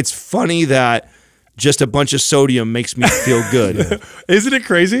it's funny that just a bunch of sodium makes me feel good. Isn't it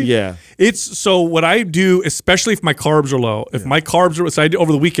crazy? Yeah. It's so what I do, especially if my carbs are low. If my carbs are, so I do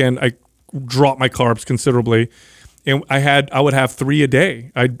over the weekend, I drop my carbs considerably, and I would have 3 a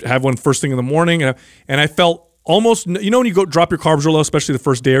day. I'd have one first thing in the morning, and I felt almost, you know, when you go drop your carbs real low, especially the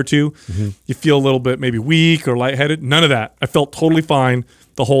first day or two, you feel a little bit maybe weak or lightheaded. None of that. I felt totally fine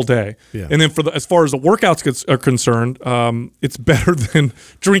the whole day. Yeah. And then as far as the workouts are concerned, it's better than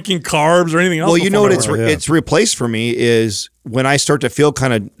drinking carbs or anything else. Well, you know what it's replaced for me is when I start to feel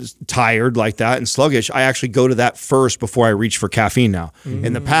kind of tired like that and sluggish, I actually go to that first before I reach for caffeine now.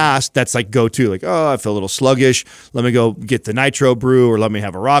 In the past, that's like go-to, like, oh, I feel a little sluggish. Let me go get the nitro brew, or let me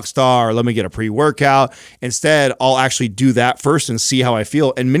have a Rockstar, or let me get a pre-workout. Instead, I'll actually do that first and see how I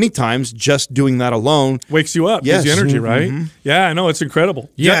feel. And many times, just doing that alone wakes you up, gives you energy, right? Yeah, I know, it's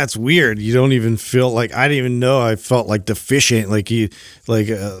incredible. Yeah, it's weird. You don't even feel like, I didn't even know I felt like deficient. Like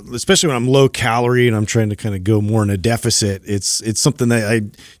especially when I'm low calorie and I'm trying to kind of go more in a deficit. It's something that I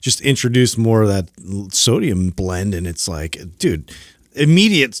just introduced more of that sodium blend, and it's like, dude,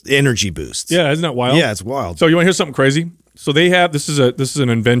 immediate energy boost. Yeah, isn't that wild? Yeah, it's wild. So you want to hear something crazy? So they have, this is an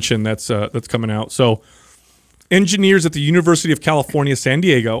invention that's coming out. So engineers at the University of California, San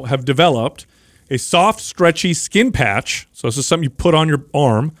Diego have developed a soft, stretchy skin patch. So this is something you put on your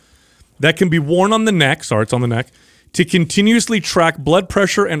arm that can be worn on the neck. Sorry, it's on the neck, to continuously track blood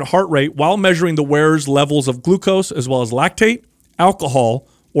pressure and heart rate while measuring the wearer's levels of glucose as well as lactate, alcohol,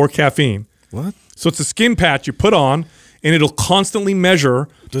 or caffeine. What? So it's a skin patch you put on, and it'll constantly measure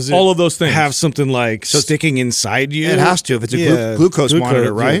all of those things. Have something like sticking inside you? It has to if it's a glucose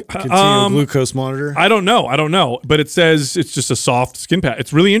monitor, right? Continual glucose monitor? I don't know. But it says it's just a soft skin patch.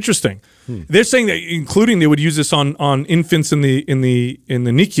 It's really interesting. They're saying that including they would use this on infants in the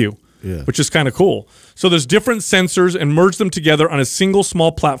NICU. Yeah. Which is kind of cool. So there's different sensors and merge them together on a single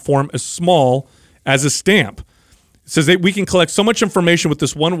small platform as small as a stamp. It says that we can collect so much information with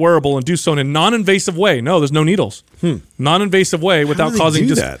this one wearable and do so in a non-invasive way. No, there's no needles. Non-invasive way without causing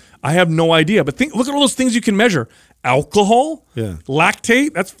that? I have no idea. But look at all those things you can measure. Alcohol,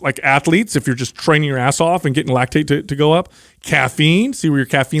 lactate, that's like athletes if you're just training your ass off and getting lactate to go up. Caffeine, see where your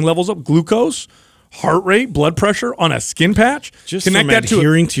caffeine level's up. Glucose. Heart rate, blood pressure on a skin patch. Just connect that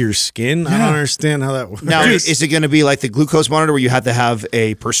adhering to your skin. I don't understand how that works. Now, is it going to be like the glucose monitor where you have to have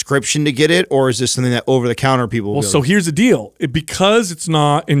a prescription to get it, or is this something that over the counter people? Well, so here's the deal: because it's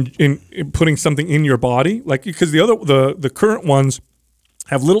not in putting something in your body, like because the current ones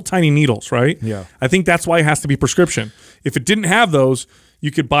have little tiny needles, right? Yeah. I think that's why it has to be prescription. If it didn't have those, you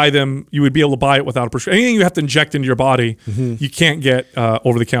could buy them. You would be able to buy it without a prescription. Anything you have to inject into your body, you can't get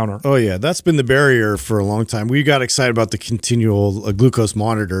over the counter. Oh yeah, that's been the barrier for a long time. We got excited about the continual glucose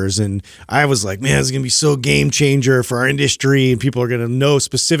monitors, and I was like, man, it's gonna be so game changer for our industry, and people are gonna know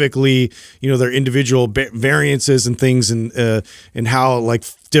specifically, their individual variances and things, and how like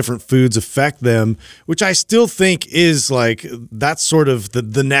different foods affect them, which I still think is like that's sort of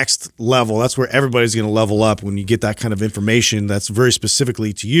the next level. That's where everybody's going to level up when you get that kind of information that's very specifically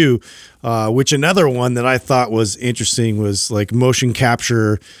to you. Which another one that I thought was interesting was like motion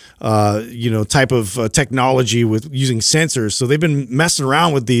capture, type of technology with using sensors. So they've been messing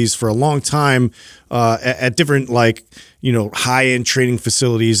around with these for a long time at different high-end training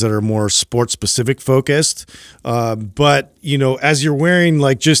facilities that are more sports-specific focused. But, as you're wearing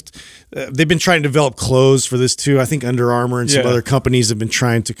they've been trying to develop clothes for this too. I think Under Armour and some other companies have been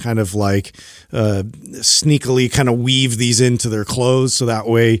trying to kind of sneakily kind of weave these into their clothes. So that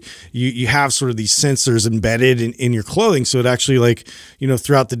way you have sort of these sensors embedded in your clothing. So it actually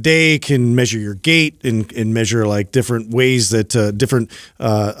throughout the day can measure your gait and measure different ways that different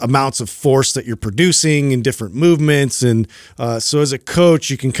amounts of force that you're producing in different movements. And so as a coach,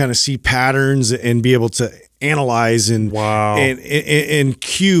 you can kind of see patterns and be able to analyze and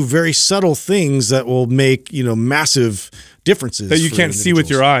cue very subtle things that will make massive differences that you can't see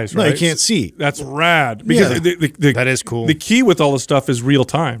with your eyes, right? No, you can't see. That's rad because that is cool. The key with all this stuff is real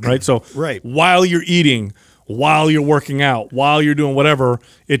time, right? So while you're eating, while you're working out, while you're doing whatever,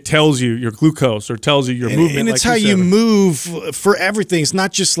 it tells you your glucose or tells you your movement. And it's how you move for everything. It's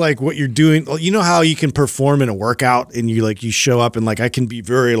not just like what you're doing. You know how you can perform in a workout and you show up and I can be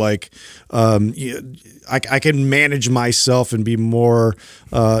very I can manage myself and be more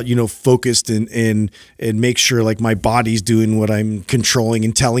focused and make sure my body's doing what I'm controlling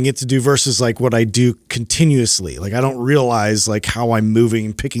and telling it to do versus what I do continuously. I don't realize how I'm moving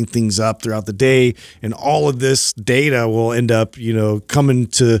and picking things up throughout the day, and all of this data will end up coming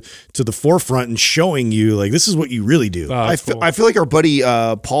to the forefront and showing you this is what you really do. I feel like our buddy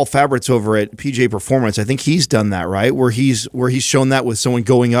Paul Fabritz over at PJ Performance, I think he's done that, right? Where he's shown that with someone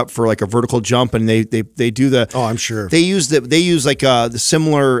going up for a vertical jump, and they do the I'm sure they use the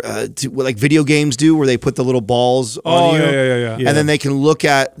similar to what video games do, where they put the little balls on you, yeah. And then they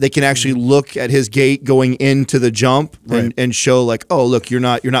can actually look at his gait technique going into the jump and show like, oh, look, you're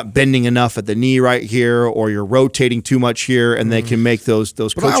not bending enough at the knee right here, or you're rotating too much here, and they can make those.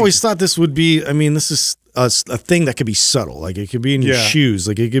 But I always thought this would be. I mean, this is a thing that could be subtle. Like it could be in your shoes.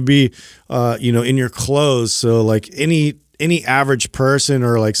 Like it could be, in your clothes. So like any average person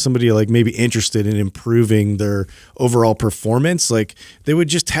or like somebody like maybe interested in improving their overall performance, like they would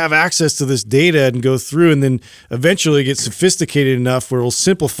just have access to this data and go through, and then eventually get sophisticated enough where we'll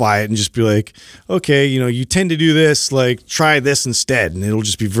simplify it and just be like, okay, you tend to do this, like try this instead, and it'll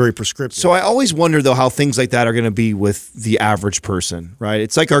just be very prescriptive. So I always wonder though how things like that are going to be with the average person, right?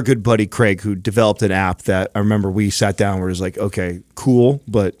 It's like our good buddy Craig, who developed an app that I remember we sat down where it was like, okay, cool,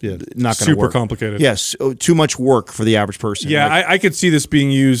 but not going to work. Super complicated. Yes, too much work for the average person. Yeah, like, I could see this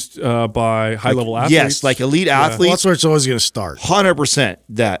being used by high-level athletes. Yes, like elite athletes. Well, that's where it's always going to start. 100%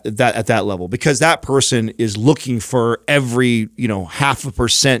 that at that level, because that person is looking for every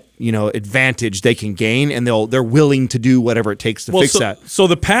 0.5% advantage they can gain, and they're willing to do whatever it takes to fix that. So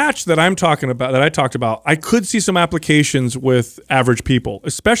the patch that I'm talking about, that I talked about, I could see some applications with average people,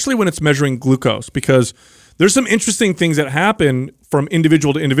 especially when it's measuring glucose, because there's some interesting things that happen from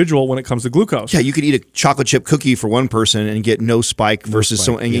individual to individual when it comes to glucose. Yeah, you could eat a chocolate chip cookie for one person and get no spike versus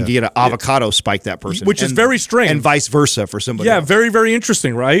you get an avocado spike that person, which is very strange, and vice versa for somebody. Yeah, else. very, very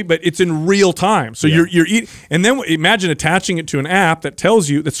interesting, right? But it's in real time, so you're eating, and then imagine attaching it to an app that tells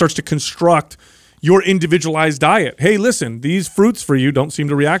you, that starts to construct your individualized diet. Hey, listen, these fruits for you don't seem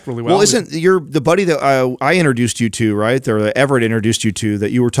to react really well. Well, isn't the buddy that I introduced you to, right? Or that Everett introduced you to,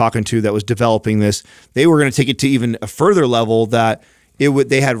 that you were talking to, that was developing this. They were going to take it to even a further level, that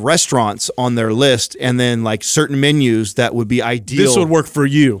they had restaurants on their list, and then like certain menus that would be ideal. This would work for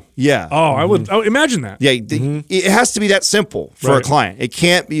you. Yeah. Oh, I would imagine that. Yeah, it has to be that simple for a client. It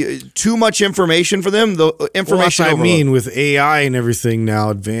can't be too much information for them. The information. Well, that's what I mean, with AI and everything now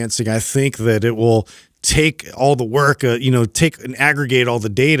advancing, I think that it will take all the work, take and aggregate all the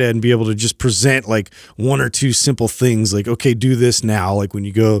data and be able to just present like one or two simple things, like, okay, do this now. Like when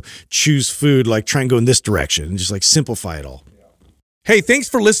you go choose food, like try and go in this direction, and just like simplify it all. Hey, thanks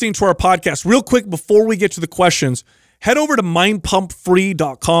for listening to our podcast. Real quick, before we get to the questions, head over to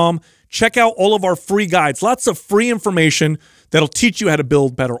mindpumpfree.com. Check out all of our free guides. Lots of free information that'll teach you how to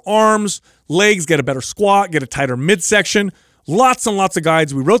build better arms, legs, get a better squat, get a tighter midsection. Lots and lots of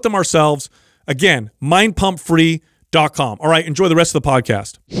guides. We wrote them ourselves. Again, mindpumpfree.com. All right, enjoy the rest of the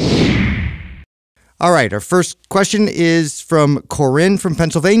podcast. All right, our first question is from Corinne from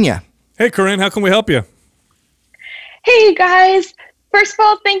Pennsylvania. Hey, Corinne, how can we help you? Hey, guys. First of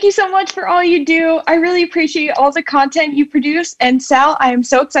all, thank you so much for all you do. I really appreciate all the content you produce. And Sal, I am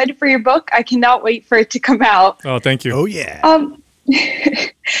so excited for your book. I cannot wait for it to come out. Oh, thank you. Oh, yeah.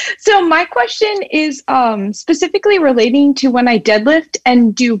 So my question is specifically relating to when I deadlift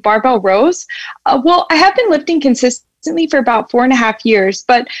and do barbell rows. Well, I have been lifting consistently for about 4.5 years,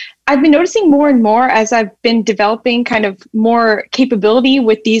 but I've been noticing more and more as I've been developing kind of more capability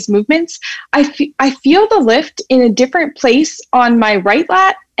with these movements. I feel the lift in a different place on my right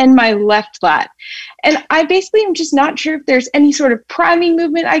lat and my left lat. And I basically am just not sure if there's any sort of priming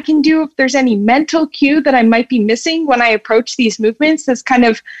movement I can do, if there's any mental cue that I might be missing when I approach these movements that's kind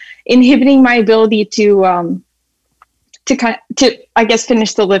of inhibiting my ability to I guess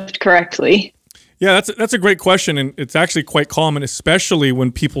finish the lift correctly. Yeah, that's a great question, and it's actually quite common, especially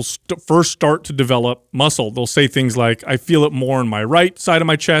when people first start to develop muscle. They'll say things like, I feel it more on my right side of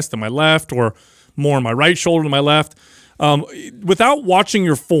my chest than my left, or more on my right shoulder than my left. Without watching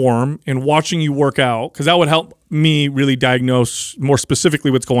your form and watching you work out, because that would help me really diagnose more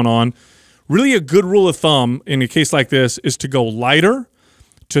specifically what's going on, really a good rule of thumb in a case like this is to go lighter,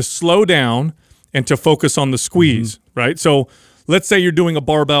 to slow down, and to focus on the squeeze, right? So let's say you're doing a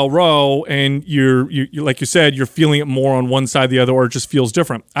barbell row and you're like you said, you're feeling it more on one side or the other, or it just feels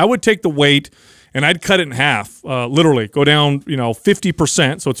different. I would take the weight and I'd cut it in half, literally go down,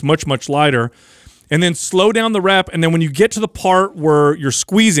 50%. So it's much, much lighter, and then slow down the rep. And then when you get to the part where you're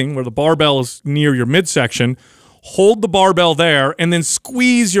squeezing, where the barbell is near your midsection, hold the barbell there and then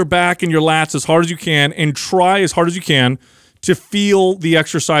squeeze your back and your lats as hard as you can, and try as hard as you can to feel the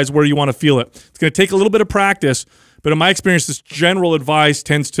exercise where you want to feel it. It's going to take a little bit of practice, but in my experience, this general advice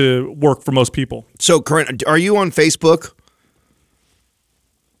tends to work for most people. So, Corinne, are you on Facebook?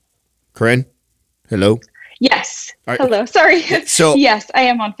 Corinne? Hello? Yes. Right. Hello. Sorry. So yes, I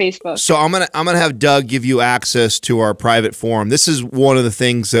am on Facebook. So I'm gonna have Doug give you access to our private forum. This is one of the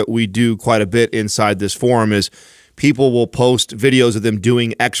things that we do quite a bit inside this forum is people will post videos of them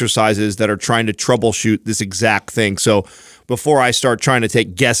doing exercises that are trying to troubleshoot this exact thing. So before I start trying to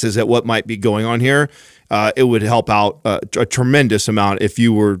take guesses at what might be going on here, it would help out a tremendous amount if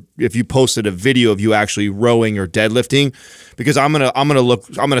you were, if you posted a video of you actually rowing or deadlifting, because I'm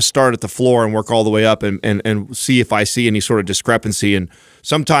gonna start at the floor and work all the way up and see if I see any sort of discrepancy. And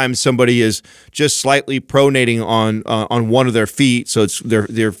sometimes somebody is just slightly pronating on one of their feet, so it's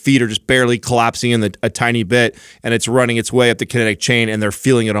their feet are just barely collapsing in a tiny bit, and it's running its way up the kinetic chain, and they're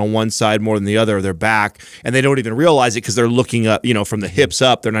feeling it on one side more than the other, their back, and they don't even realize it because they're looking up, from the hips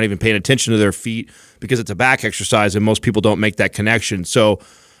up. They're not even paying attention to their feet because it's a back exercise, and most people don't make that connection. So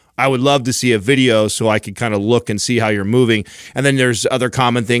I would love to see a video so I could kind of look and see how you're moving. And then there's other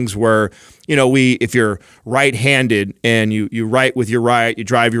common things where, if you're right-handed and you write with your right, you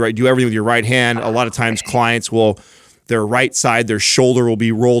drive your right, do everything with your right hand, a lot of times clients their right side, their shoulder will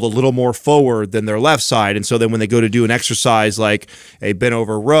be rolled a little more forward than their left side. And so then when they go to do an exercise like a bent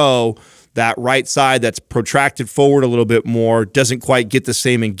over row, that right side that's protracted forward a little bit more doesn't quite get the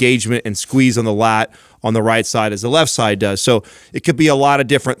same engagement and squeeze on the lat on the right side as the left side does. So it could be a lot of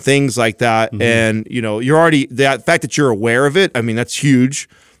different things like that. And, you're already, the fact that you're aware of it, I mean, that's huge.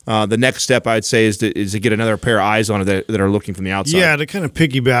 The next step I'd say is to get another pair of eyes on it that are looking from the outside. Yeah, to kind of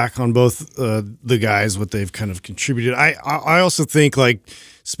piggyback on both the guys, what they've kind of contributed. I also think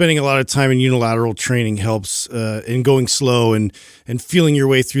spending a lot of time in unilateral training helps in going slow and feeling your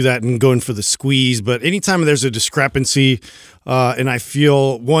way through that and going for the squeeze. But anytime there's a discrepancy and I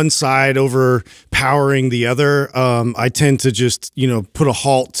feel one side overpowering the other, I tend to just, put a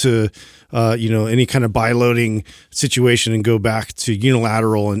halt to any kind of biloading situation and go back to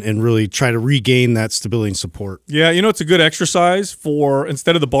unilateral and really try to regain that stability and support. Yeah, it's a good exercise for,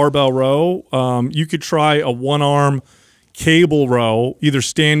 instead of the barbell row, you could try a one-arm cable row, either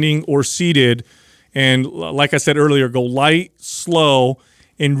standing or seated. And like I said earlier, go light, slow,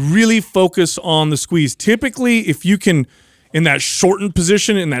 and really focus on the squeeze. Typically, if you can, in that shortened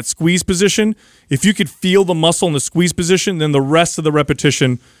position, in that squeeze position, if you could feel the muscle in the squeeze position, then the rest of the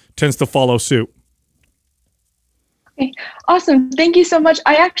repetition tends to follow suit. Okay, awesome. Thank you so much.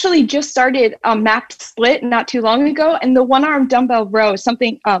 I actually just started mapped split not too long ago, and the one-arm dumbbell row is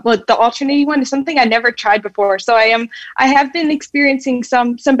something, the alternating one is something I never tried before. So I have been experiencing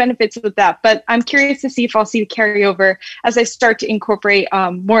some benefits with that, but I'm curious to see if I'll see the carryover as I start to incorporate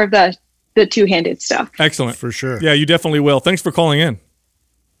more of the two-handed stuff. Excellent. For sure. Yeah, you definitely will. Thanks for calling in.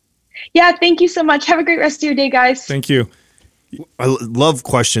 Yeah, thank you so much. Have a great rest of your day, guys. Thank you. I love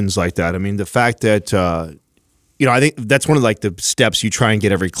questions like that. I mean, the fact that I think that's one of the steps you try and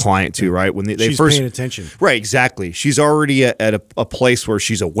get every client to, right? When they she's first paying attention, right? Exactly. She's already at a place where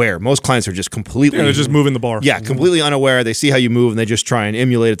she's aware. Most clients are just completely, they're just moving the bar. Yeah, completely unaware. They see how you move and they just try and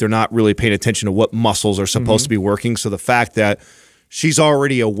emulate it. They're not really paying attention to what muscles are supposed to be working. So the fact that she's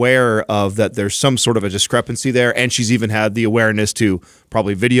already aware of that there's some sort of a discrepancy there, and she's even had the awareness to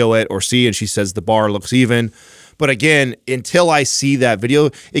probably video it or see, and she says the bar looks even. But again, until I see that video,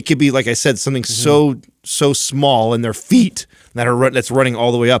 it could be, like I said, something so small in their feet that's running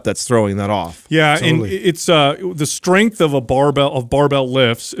all the way up that's throwing that off. Yeah, Totally. and it's the strength of barbell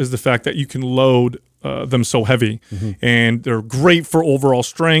lifts is the fact that you can load them so heavy, and they're great for overall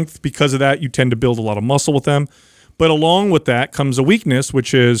strength. Because of that, you tend to build a lot of muscle with them. But along with that comes a weakness,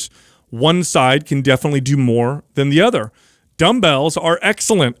 which is one side can definitely do more than the other. Dumbbells are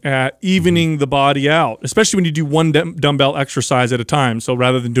excellent at evening the body out, especially when you do one dumbbell exercise at a time. So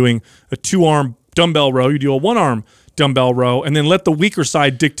rather than doing a two-arm dumbbell row, you do a one-arm dumbbell row, and then let the weaker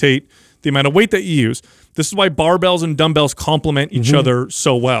side dictate the amount of weight that you use. This is why barbells and dumbbells complement each other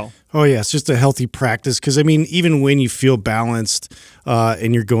so well. Oh, yeah. It's just a healthy practice because, I mean, even when you feel balanced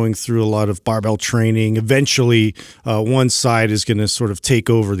and you're going through a lot of barbell training, eventually one side is going to sort of take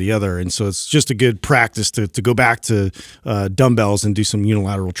over the other. And so it's just a good practice to go back to dumbbells and do some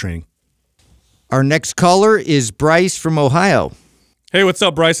unilateral training. Our next caller is Bryce from Ohio. Hey, what's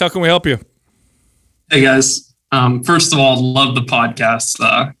up, Bryce? How can we help you? Hey, guys. First of all, love the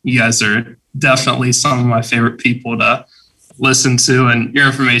podcast. You guys are definitely some of my favorite people to listen to, and your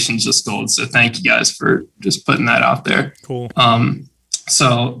information is just gold. So thank you guys for just putting that out there. Cool.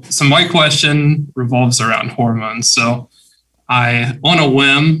 So my question revolves around hormones. So I, on a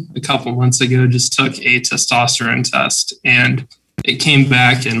whim, a couple months ago, just took a testosterone test, and it came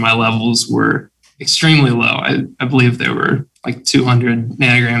back and my levels were extremely low. I believe they were like 200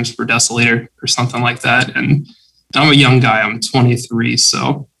 nanograms per deciliter or something like that. And I'm a young guy. I'm 23.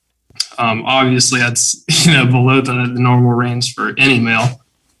 So obviously that's, below the normal range for any male,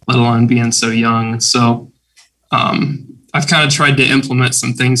 let alone being so young. So I've kind of tried to implement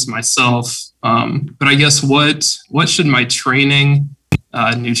some things myself. But I guess what should my training,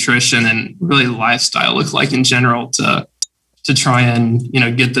 nutrition, and really lifestyle look like in general to try and,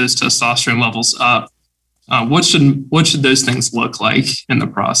 get those testosterone levels up? what should those things look like in the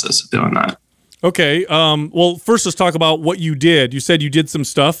process of doing that? Okay. Well, first let's talk about what you did. You said you did some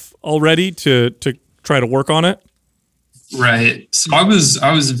stuff already to try to work on it. Right. So I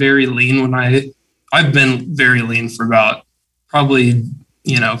was very lean when I've been very lean for about probably,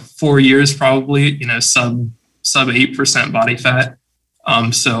 4 years, probably, sub 8% body fat.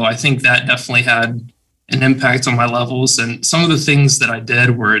 So I think that definitely had an impact on my levels. And some of the things that I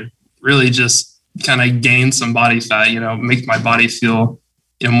did were really just kind of gain some body fat, make my body feel,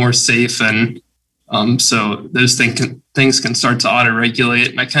 more safe. And so those things can start to auto-regulate.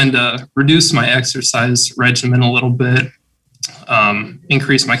 And I kind of reduced my exercise regimen a little bit,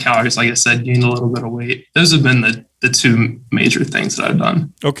 increased my calories, like I said, gained a little bit of weight. Those have been the two major things that I've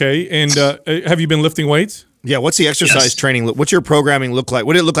done. Okay. And have you been lifting weights? Yeah. What's the exercise training? What's your programming look like?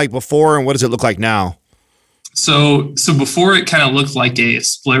 What did it look like before, and what does it look like now? So before, it kind of looked like a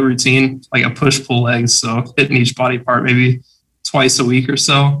split routine, like a push-pull legs. So hitting each body part maybe twice a week or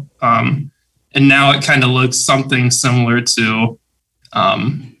so. And now it kind of looks something similar to,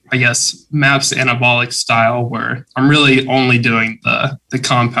 I guess, MAPS anabolic style, where I'm really only doing the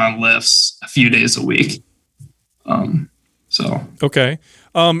compound lifts a few days a week. Okay.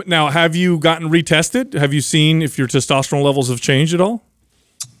 Now, have you gotten retested? Have you seen if your testosterone levels have changed at all?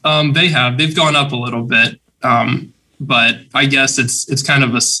 They've gone up a little bit. But I guess it's kind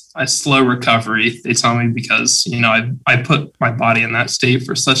of a slow recovery, they tell me, because, I put my body in that state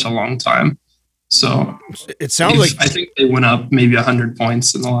for such a long time. So it sounds like, I think they went up maybe 100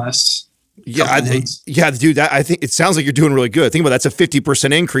 points in the last. Dude, I think it sounds like you're doing really good. Think about that's a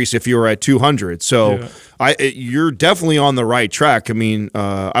 50% increase if you were at 200. So you're definitely on the right track. I mean,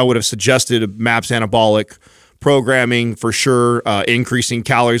 I would have suggested a MAPS anabolic programming for sure, increasing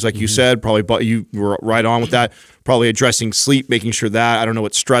calories, like you said, probably, but you were right on with that. Probably addressing sleep, making sure that, I don't know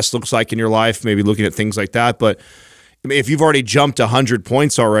what stress looks like in your life, maybe looking at things like that. But I mean, if you've already jumped 100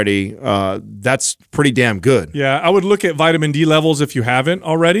 points already, that's pretty damn good. Yeah, I would look at vitamin D levels if you haven't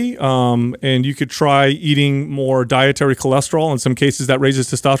already, and you could try eating more dietary cholesterol. In some cases, that raises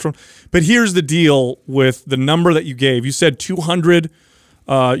testosterone. But here's the deal with the number that you gave. You said 200.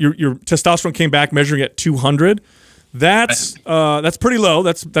 Your testosterone came back measuring at 200. That's pretty low.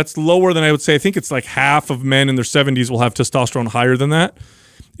 That's lower than I would say. I think it's like half of men in their 70s will have testosterone higher than that.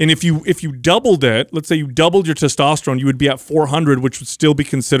 And if you doubled it, let's say you doubled your testosterone, you would be at 400, which would still be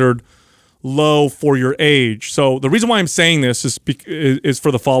considered low for your age. So the reason why I'm saying this is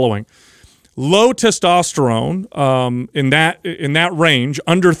for the following. Low testosterone in that range,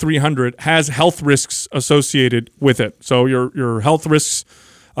 under 300, has health risks associated with it. So your health risks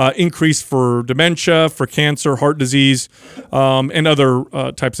increase for dementia, for cancer, heart disease, and other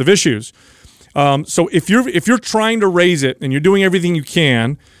types of issues. So if you're trying to raise it and you're doing everything you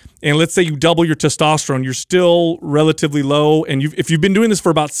can, and let's say you double your testosterone, you're still relatively low, and if you've been doing this for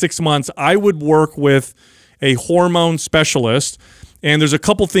about 6 months, I would work with a hormone specialist. And there's a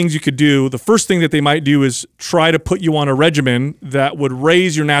couple things you could do. The first thing that they might do is try to put you on a regimen that would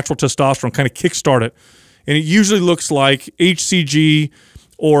raise your natural testosterone, kind of kickstart it. And it usually looks like HCG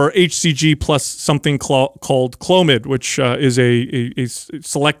or HCG plus something called Clomid, which is a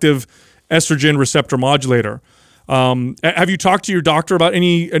selective estrogen receptor modulator. Have you talked to your doctor about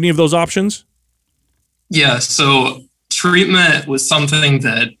any of those options? Yeah, so treatment was something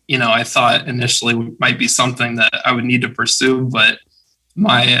that, I thought initially might be something that I would need to pursue, but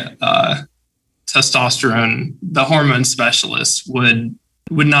my testosterone, the hormone specialist would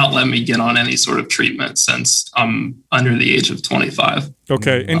not let me get on any sort of treatment since I'm under the age of 25.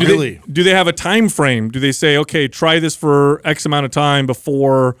 Okay. And do they have a time frame? Do they say, okay, try this for X amount of time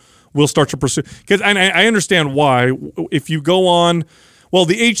before we'll start to pursue? Because I understand why. If you go on, well,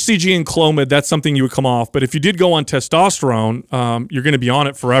 the HCG and Clomid, that's something you would come off. But if you did go on testosterone, you're going to be on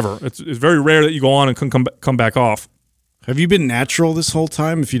it forever. It's very rare that you go on and can come back off. Have you been natural this whole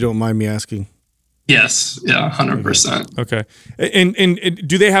time, if you don't mind me asking? Yes. Yeah, 100%. Okay. And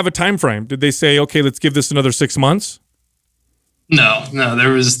do they have a time frame? Did they say, okay, let's give this another 6 months? No,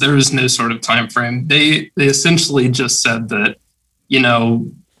 there was no sort of time frame. They essentially just said that,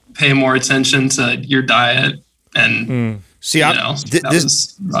 pay more attention to your diet and See,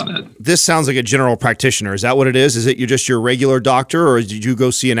 this about it. This sounds like a general practitioner. Is that what it is? Is it you're just your regular doctor, or did you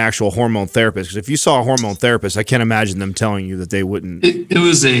go see an actual hormone therapist? Because if you saw a hormone therapist, I can't imagine them telling you that they wouldn't. It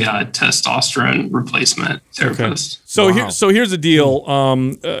was a testosterone replacement therapist. Okay. So here's the deal.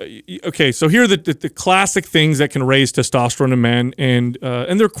 Okay, so here are the classic things that can raise testosterone in men, and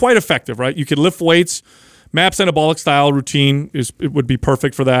they're quite effective, right? You could lift weights. MAPS anabolic style routine would be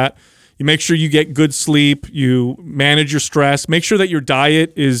perfect for that. You make sure you get good sleep. You manage your stress. Make sure that your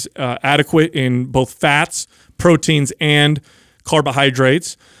diet is adequate in both fats, proteins, and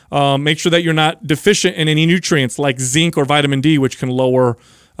carbohydrates. Make sure that you're not deficient in any nutrients like zinc or vitamin D, which can lower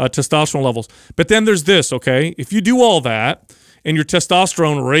testosterone levels. But then there's this, okay? If you do all that and your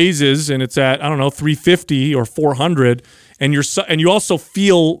testosterone raises and it's at, I don't know, 350 or 400, and you also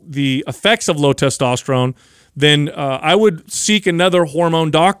feel the effects of low testosterone, then I would seek another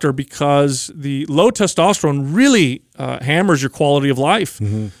hormone doctor, because the low testosterone really hammers your quality of life.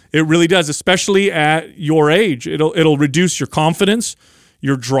 It really does, especially at your age. It'll reduce your confidence,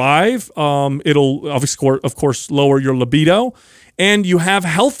 your drive. It'll obviously, of course, lower your libido, and you have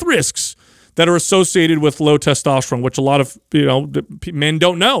health risks that are associated with low testosterone, which a lot of men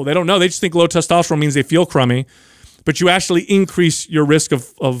don't know. They don't know. They just think low testosterone means they feel crummy, but you actually increase your risk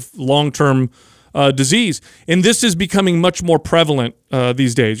of long-term disease. And this is becoming much more prevalent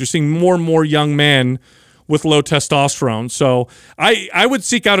these days. You're seeing more and more young men with low testosterone. So I would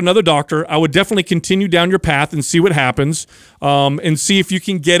seek out another doctor. I would definitely continue down your path and see what happens, and see if you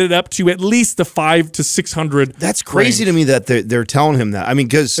can get it up to at least the 500 to 600. That's crazy to me that they're telling him that. I mean,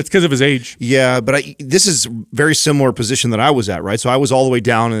 because it's because of his age. Yeah, but this is very similar position that I was at, right? So I was all the way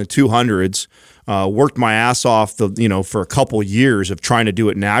down in the 200s. Worked my ass off for a couple years of trying to do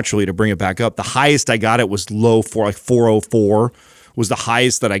it naturally to bring it back up. The highest I got it was low for like 404 was the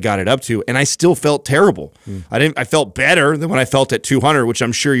highest that I got it up to, and I still felt terrible. I felt better than when I felt at 200, which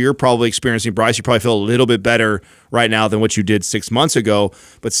I'm sure you're probably experiencing, Bryce. You probably feel a little bit better right now than what you did 6 months ago,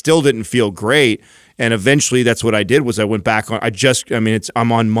 but still didn't feel great. And eventually that's what I did was I went back on.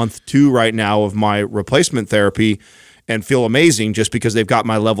 I'm on month 2 right now of my replacement therapy, and feel amazing just because they've got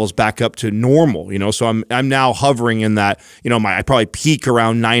my levels back up to normal, So I'm now hovering in that, I probably peak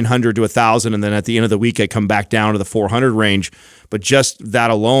around 900 to 1,000, and then at the end of the week I come back down to the 400 range. But just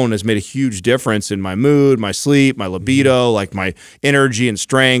that alone has made a huge difference in my mood, my sleep, my libido, like my energy and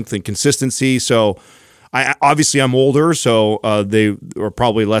strength and consistency. So obviously I'm older, so they are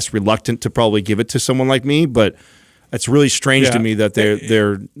probably less reluctant to probably give it to someone like me, but it's really strange to me that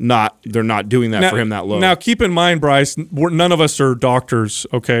they're not doing that for him that low. Now, keep in mind, Bryce, none of us are doctors,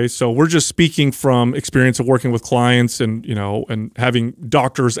 okay? So we're just speaking from experience of working with clients and and having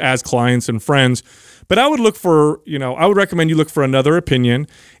doctors as clients and friends. But I would look for I would recommend you look for another opinion.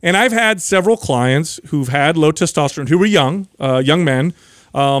 And I've had several clients who've had low testosterone who were young men,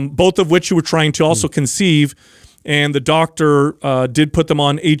 both of which who were trying to also conceive. And the doctor did put them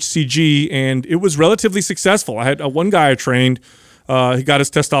on HCG, and it was relatively successful. I had one guy I trained. He got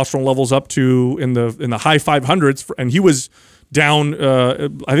his testosterone levels up to in the high 500s, and he was down.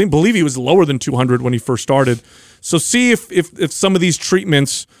 I believe he was lower than 200 when he first started. So see if some of these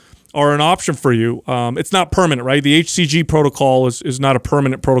treatments are an option for you. It's not permanent, right? The HCG protocol is not a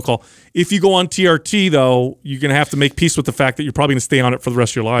permanent protocol. If you go on TRT, though, you're going to have to make peace with the fact that you're probably going to stay on it for the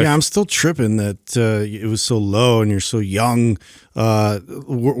rest of your life. Yeah, I'm still tripping that it was so low and you're so young.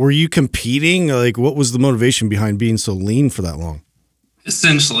 Were you competing? Like, what was the motivation behind being so lean for that long?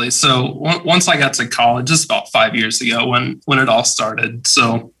 Essentially. So once I got to college, just about 5 years ago when it all started.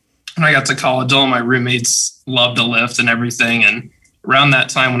 So when I got to college, all my roommates loved to lift and everything. And around that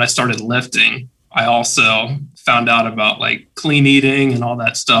time when I started lifting, I also found out about like clean eating and all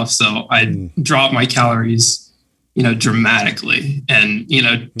that stuff. So I dropped my calories, dramatically, and,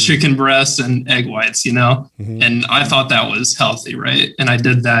 chicken breasts and egg whites, and I thought that was healthy. Right. And I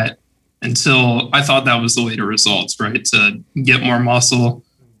did that until I thought that was the way to results, right? To get more muscle.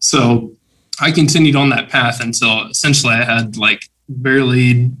 So I continued on that path until essentially I had like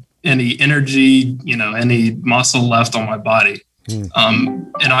barely any energy, any muscle left on my body. And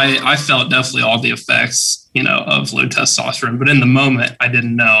I felt definitely all the effects, of low testosterone, but in the moment I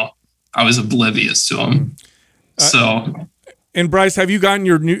didn't know. I was oblivious to them. And Bryce, have you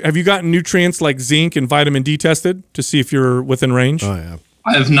gotten nutrients like zinc and vitamin D tested to see if you're within range? Oh yeah.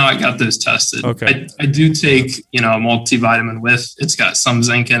 I have not got those tested. Okay. I do take, a multivitamin it's got some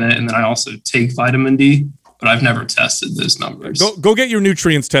zinc in it, and then I also take vitamin D, but I've never tested those numbers. Go get your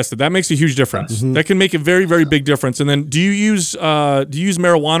nutrients tested. That makes a huge difference. That can make a very, very big difference. And then, do you use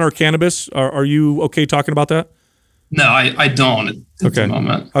marijuana or cannabis? Are you okay talking about that? No, I don't at the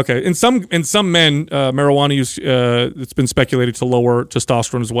moment. Okay. In some men, marijuana use, it's been speculated to lower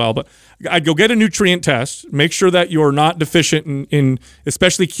testosterone as well. But I'd go get a nutrient test. Make sure that you're not deficient in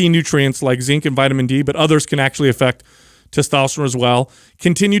especially key nutrients like zinc and vitamin D, but others can actually affect testosterone as well.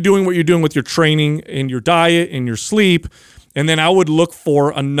 Continue doing what you're doing with your training and your diet and your sleep. And then I would look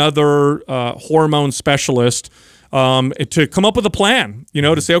for another hormone specialist to come up with a plan,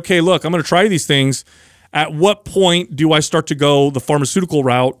 to say, okay, look, I'm going to try these things. At what point do I start to go the pharmaceutical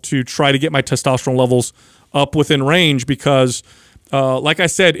route to try to get my testosterone levels up within range? Because like I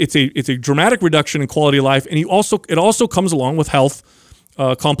said, it's a dramatic reduction in quality of life, and it also comes along with health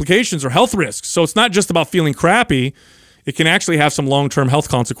complications or health risks. So it's not just about feeling crappy; it can actually have some long-term health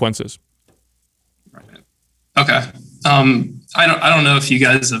consequences. Right. Okay. I don't know if you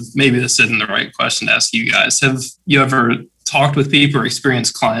guys have, maybe this isn't the right question to ask you guys. Have you ever talked with people or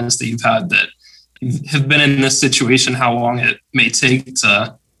experienced clients that you've had that have been in this situation? How long it may take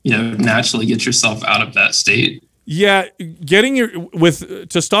to naturally get yourself out of that state? Yeah, with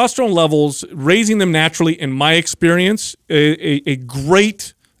testosterone levels, raising them naturally, in my experience, a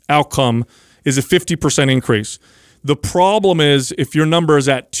great outcome is a 50% increase. The problem is if your number is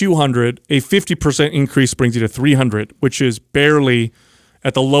at 200, a 50% increase brings you to 300, which is barely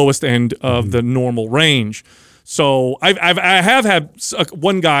at the lowest end of the normal range. So I have had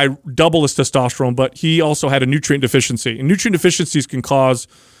one guy double his testosterone, but he also had a nutrient deficiency. And nutrient deficiencies can cause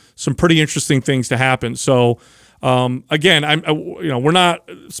some pretty interesting things to happen. So again, we're not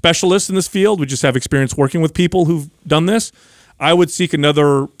specialists in this field. We just have experience working with people who've done this. I would seek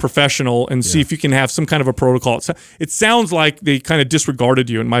another professional and see if you can have some kind of a protocol. It sounds like they kind of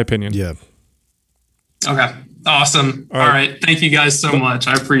disregarded you, in my opinion. Yeah. Okay. Awesome. All right. Thank you guys so much.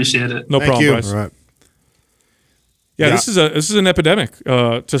 I appreciate it. No problem, Bryce. All right. Yeah, this is an epidemic.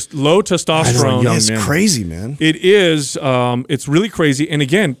 Just low testosterone. It's crazy, man. It is. It's really crazy. And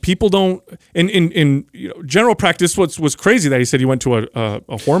again, people don't. In general practice, was crazy that he said he went to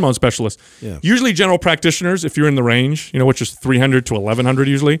a hormone specialist. Yeah. Usually, general practitioners, if you're in the range, which is 300 to 1100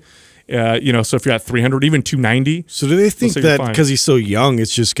 usually. So if you're at 300, even 290. So do they think that because he's so young,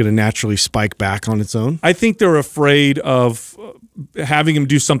 it's just going to naturally spike back on its own? I think they're afraid of having him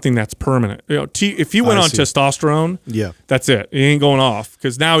do something that's permanent. If he went on testosterone, that's it. He ain't going off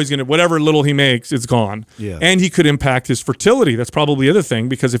because now he's gonna, whatever little he makes, it's gone. Yeah. And he could impact his fertility. That's probably the other thing,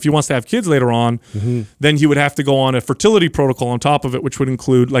 because if he wants to have kids later on, then he would have to go on a fertility protocol on top of it, which would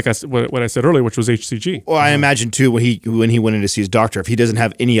include, like what I said earlier, which was HCG. Well, I imagine too when he went in to see his doctor, if he doesn't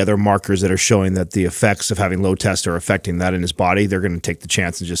have any other markers that are showing that the effects of having low test are affecting that in his body, they're going to take the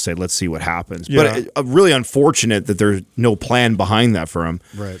chance and just say, let's see what happens. Yeah. But really unfortunate that there's no plan behind that for him.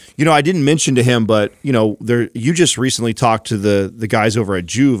 Right. I didn't mention to him, but you just recently talked to the guys over at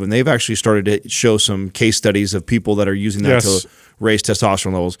Juve, and they've actually started to show some case studies of people that are using that to raise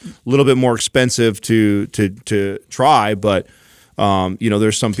testosterone levels. A little bit more expensive to try, but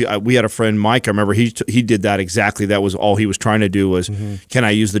there's some people. We had a friend, Mike. I remember he did that exactly. That was all he was trying to do was, can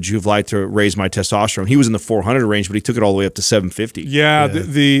I use the Juve Light to raise my testosterone? He was in the 400 range, but he took it all the way up to 750. Yeah,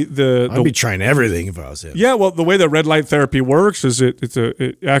 I'd be trying everything if I was him. Yeah, well, the way that red light therapy works is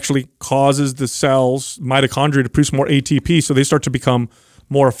it actually causes the cells, mitochondria, to produce more ATP, so they start to become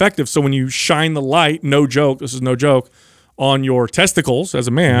more effective. So when you shine the light, no joke, this is no joke, on your testicles as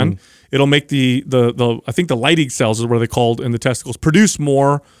a man, it'll make the I think the Leydig cells is what they're called in the testicles, produce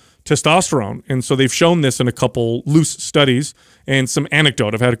more testosterone. And so they've shown this in a couple loose studies and some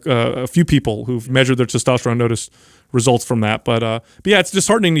anecdote. I've had a few people who've measured their testosterone, noticed results from that. But yeah, it's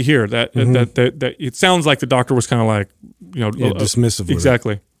disheartening to hear that that it sounds like the doctor was kind of like, dismissive.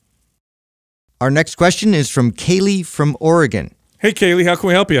 Exactly. Our next question is from Kaylee from Oregon. Hey, Kaylee, how can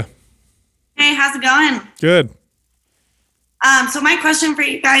we help you? Hey, how's it going? Good. So my question for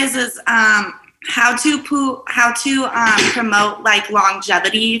you guys is how to promote like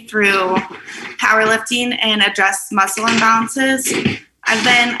longevity through powerlifting and address muscle imbalances. I've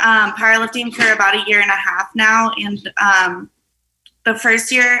been powerlifting for about a year and a half now, and the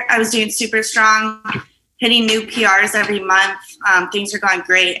first year I was doing super strong, hitting new PRs every month. Things are going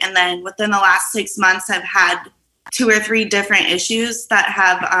great, and then within the last 6 months, I've had 2 or 3 different issues that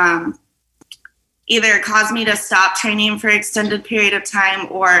have either caused me to stop training for an extended period of time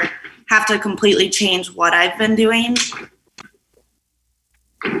or have to completely change what I've been doing.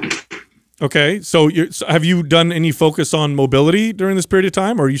 Okay, so have you done any focus on mobility during this period of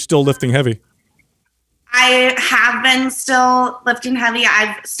time, or are you still lifting heavy? I have been still lifting heavy.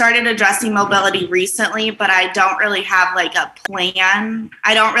 I've started addressing mobility recently, but I don't really have like a plan.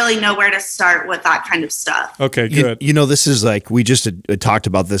 I don't really know where to start with that kind of stuff. Okay, good. This is like, we just had talked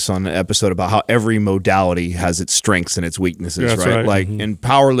about this on an episode about how every modality has its strengths and its weaknesses, right? Like in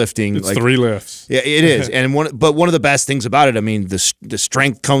powerlifting, it's 3 lifts. Yeah, it is. And one of the best things about it, I mean, the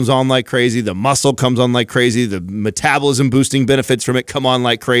strength comes on like crazy, the muscle comes on like crazy, the metabolism boosting benefits from it come on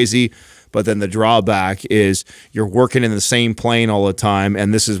like crazy. But then the drawback is you're working in the same plane all the time,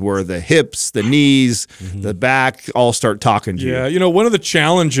 and this is where the hips, the knees, the back all start talking to you. Yeah, one of the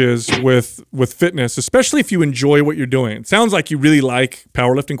challenges with fitness, especially if you enjoy what you're doing, it sounds like you really like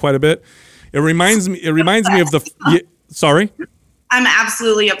powerlifting quite a bit, It reminds me of the. Sorry. I'm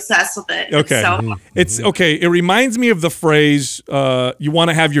absolutely obsessed with it. Okay. It's okay. It reminds me of the phrase, you want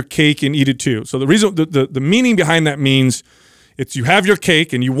to have your cake and eat it too. So the reason, the meaning behind that means it's you have your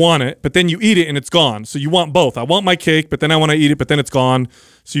cake and you want it, but then you eat it and it's gone. So you want both. I want my cake, but then I want to eat it, but then it's gone.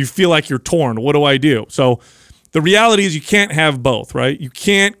 So you feel like you're torn. What do I do? So the reality is you can't have both, right? You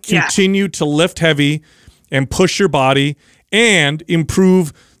can't continue to lift heavy and push your body and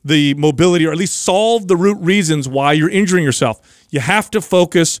improve the mobility, or at least solve the root reasons why you're injuring yourself. You have to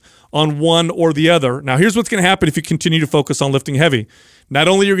focus on one or the other. Now, here's what's going to happen if you continue to focus on lifting heavy. Not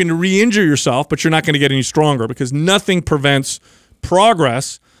only are you going to re-injure yourself, but you're not going to get any stronger, because nothing prevents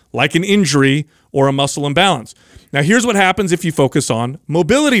progress like an injury or a muscle imbalance. Now, here's what happens if you focus on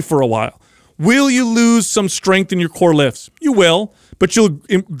mobility for a while. Will you lose some strength in your core lifts? You will, but you'll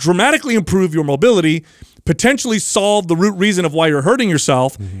dramatically improve your mobility, potentially solve the root reason of why you're hurting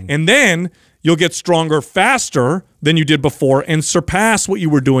yourself, and then you'll get stronger faster than you did before and surpass what you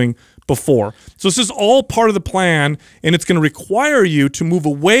were doing before. So this is all part of the plan, and it's going to require you to move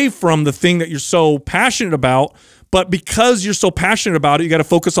away from the thing that you're so passionate about. But because you're so passionate about it, you got to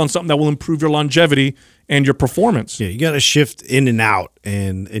focus on something that will improve your longevity and your performance. Yeah, you got to shift in and out,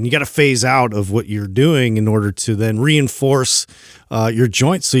 and you got to phase out of what you're doing in order to then reinforce your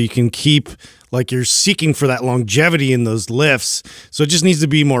joints so you can keep, like, you're seeking for that longevity in those lifts. So it just needs to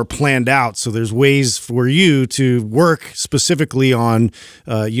be more planned out. So there's ways for you to work specifically on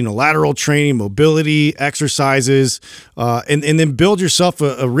unilateral training, mobility, exercises, and then build yourself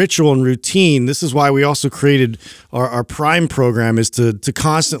a ritual and routine. This is why we also created our Prime program, is to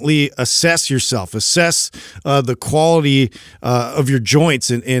constantly assess yourself, assess the quality of your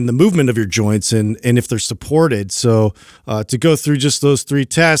joints and the movement of your joints, and if they're supported. So to go through just those 3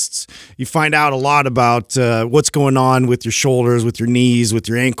 tests, you find out a lot about what's going on with your shoulders, with your knees, with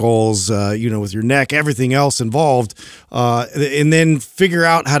your ankles, with your neck, everything else involved, and then figure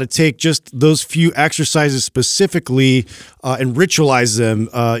out how to take just those few exercises specifically and ritualize them,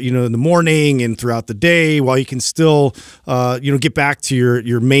 in the morning and throughout the day, while you can still, get back to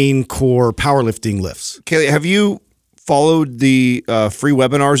your main core powerlifting lifts. Kaylee, have you followed the free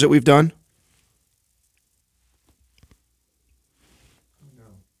webinars that we've done?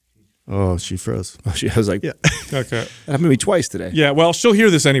 Oh, she froze. Oh, I was like, yeah. Okay. That happened to me twice today. Yeah, well, she'll hear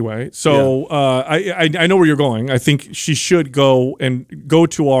this anyway. So I know where you're going. I think she should go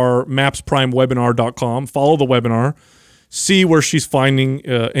to our mapsprimewebinar.com, follow the webinar, see where she's finding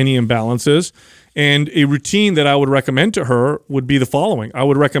any imbalances. And a routine that I would recommend to her would be the following. I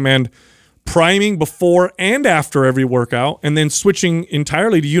would recommend priming before and after every workout, and then switching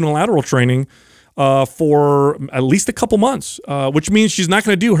entirely to unilateral training for at least a couple months, which means she's not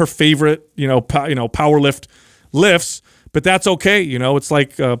going to do her favorite, power lifts, but that's okay. It's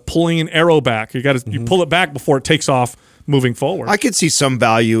like pulling an arrow back. You pull it back before it takes off moving forward. I could see some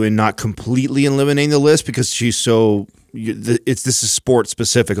value in not completely eliminating the list, because she's so this is sport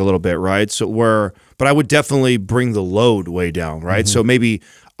specific a little bit, right? But I would definitely bring the load way down, right? So maybe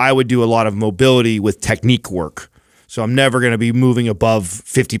I would do a lot of mobility with technique work. So I'm never going to be moving above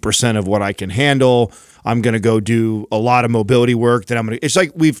 50% of what I can handle. I'm going to go do a lot of mobility work. It's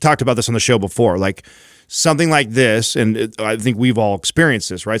like we've talked about this on the show before, like something like this, and I think we've all experienced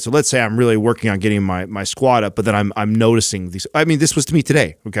this, right? So let's say I'm really working on getting my squat up, but then I'm noticing these. I mean, this was to me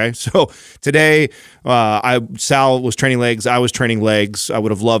today, okay? So today, Sal was training legs, I was training legs. I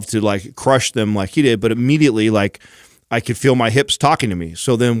would have loved to like crush them like he did, but immediately like I could feel my hips talking to me.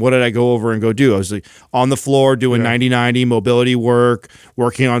 So then what did I go over and go do? I was like on the floor doing 90-90 mobility work,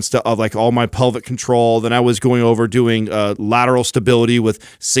 working on stuff of like all my pelvic control. Then I was going over doing lateral stability with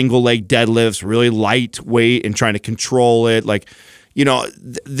single leg deadlifts, really lightweight, and trying to control it. Like,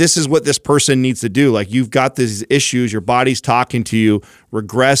 this is what this person needs to do. Like, you've got these issues, your body's talking to you,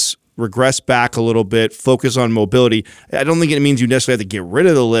 regress back a little bit, focus on mobility. I don't think it means you necessarily have to get rid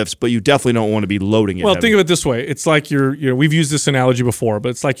of the lifts, but you definitely don't want to be loading it. Well, think of it this way. It's like we've used this analogy before, but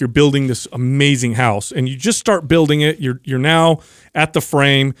it's like you're building this amazing house, and you just start building it. You're now at the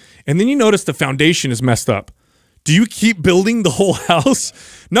frame, and then you notice the foundation is messed up. Do you keep building the whole house?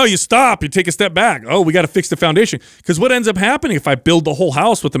 No, you stop. You take a step back. Oh, we got to fix the foundation. Because what ends up happening if I build the whole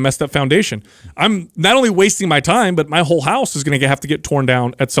house with a messed up foundation? I'm not only wasting my time, but my whole house is going to have to get torn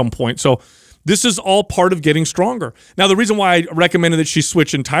down at some point. So This is all part of getting stronger. Now, the reason why I recommended that she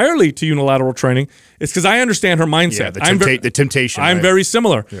switch entirely to unilateral training is because I understand her mindset. Yeah, the temptation. I'm right? very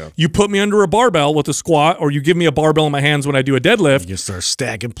similar. Yeah. You put me under a barbell with a squat, or you give me a barbell in my hands when I do a deadlift. You start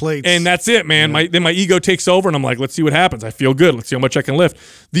stacking plates. And that's it, man. Then my ego takes over, and I'm like, let's see what happens. I feel good. Let's see how much I can lift.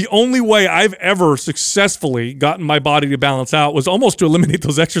 The only way I've ever successfully gotten my body to balance out was almost to eliminate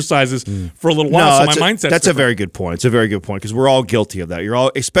those exercises for a little while. So my mindset. That's a very good point. It's a very good point because we're all guilty of that. You're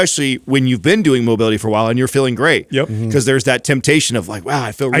all, especially when you've been doing mobility for a while and you're feeling great. Yep. Because there's that temptation of like, wow,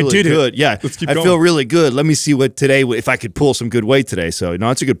 I feel really good. Yeah, let's keep I going. feel really good. Let me see what today, if I could pull some good weight today. So, no,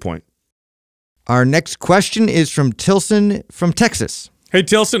 it's a good point. Our next question is from Tilson from Texas. Hey,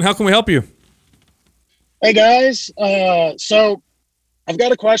 Tilson, how can we help you? Hey, guys. So I've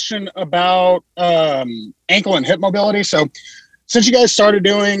got a question about ankle and hip mobility. So since you guys started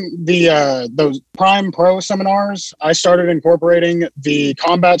doing those Prime Pro seminars, I started incorporating the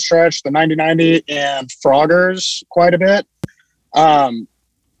combat stretch, the 90-90, and Froggers quite a bit.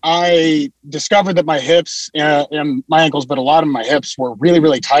 I discovered that my hips and my ankles, but a lot of my hips were really,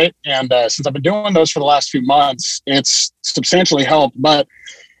 really tight. And since I've been doing those for the last few months, it's substantially helped. But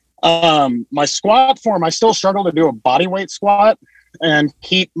my squat form, I still struggle to do a body weight squat and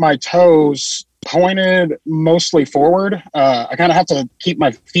keep my toes pointed mostly forward. I kind of have to keep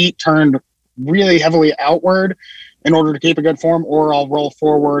my feet turned really heavily outward in order to keep a good form, or I'll roll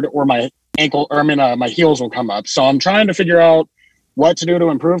forward, or my heels will come up. So I'm trying to figure out what to do to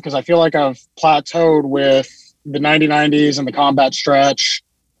improve, because I feel like I've plateaued with the 90-90s and the combat stretch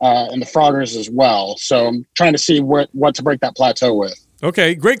and the Froggers as well. So I'm trying to see what to break that plateau with.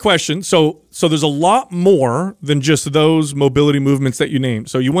 Okay, great question. So there's a lot more than just those mobility movements that you named.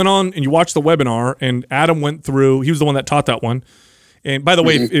 So you went on and you watched the webinar, and Adam went through. He was the one that taught that one. And by the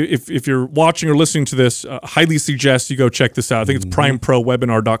way, if you're watching or listening to this, highly suggest you go check this out. I think it's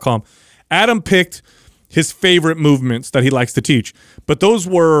primeprowebinar.com. Adam picked his favorite movements that he likes to teach, but those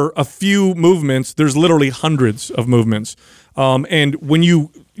were a few movements. There's literally hundreds of movements. And when you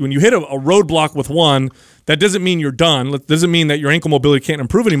hit a roadblock with one, that doesn't mean you're done. It doesn't mean that your ankle mobility can't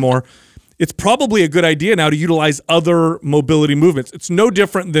improve anymore. It's probably a good idea now to utilize other mobility movements. It's no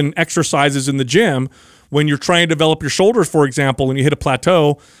different than exercises in the gym. When you're trying to develop your shoulders, for example, and you hit a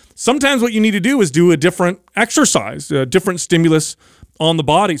plateau, sometimes what you need to do is do a different exercise, a different stimulus on the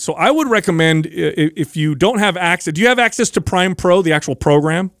body. So I would recommend, if you don't have access, do you have access to Prime Pro, the actual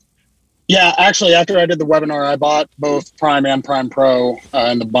program? Yeah, actually, after I did the webinar, I bought both Prime and Prime Pro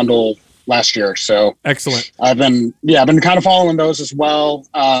in the bundle last year. So excellent. I've been kind of following those as well.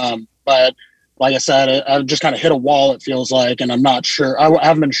 But like I said, I've just kind of hit a wall, it feels like, and I'm not sure. I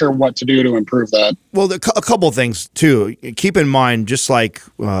haven't been sure what to do to improve that. Well, a couple of things too. Keep in mind, just like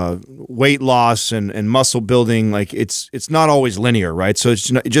weight loss and muscle building, like it's not always linear, right? So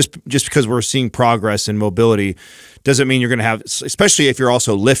it's not, just because we're seeing progress in mobility doesn't mean you're going to have, especially if you're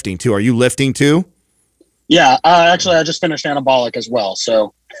also lifting too. Are you lifting too? Yeah, actually, I just finished anabolic as well.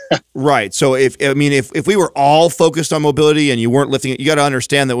 So, right. So if we were all focused on mobility and you weren't lifting it, you got to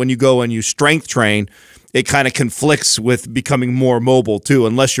understand that when you go and you strength train, it kind of conflicts with becoming more mobile too.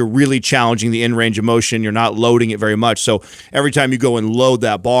 Unless you're really challenging the in-range of motion, you're not loading it very much. So every time you go and load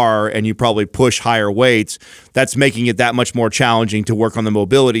that bar and you probably push higher weights, that's making it that much more challenging to work on the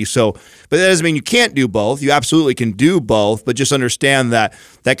mobility. So, but that doesn't mean you can't do both. You absolutely can do both, but just understand that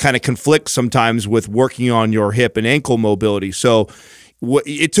that kind of conflicts sometimes with working on your hip and ankle mobility. So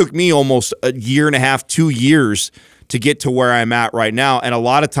it took me almost a year and a half, 2 years to get to where I'm at right now. And a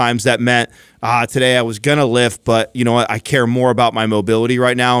lot of times that meant, today I was going to lift, but you know what? I care more about my mobility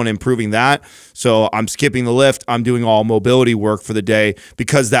right now and improving that. So I'm skipping the lift. I'm doing all mobility work for the day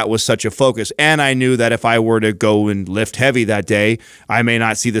because that was such a focus. And I knew that if I were to go and lift heavy that day, I may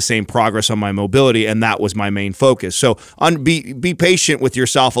not see the same progress on my mobility. And that was my main focus. So be patient with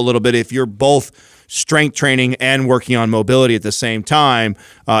yourself a little bit. If you're both strength training and working on mobility at the same time,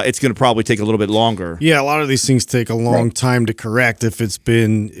 it's going to probably take a little bit longer. Yeah, a lot of these things take a long time to correct if it's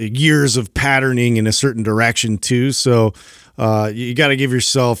been years of patterning in a certain direction too. So you got to give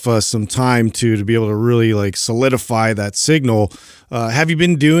yourself some time to be able to really like solidify that signal. Have you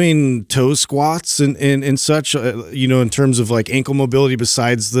been doing toe squats and such, in terms of like ankle mobility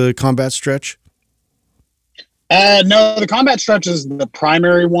besides the combat stretch? No, the combat stretch is the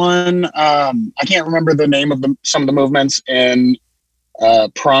primary one. I can't remember the name of some of the movements in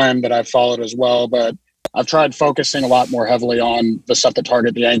Prime that I followed as well, but I've tried focusing a lot more heavily on the stuff that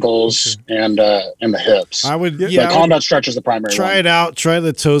target the ankles and the hips. I would, the combat stretch is the primary try one. it out. Try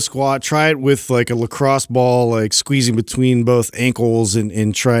the toe squat. Try it with like a lacrosse ball, like squeezing between both ankles,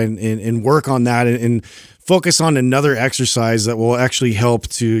 and try and work on that, and focus on another exercise that will actually help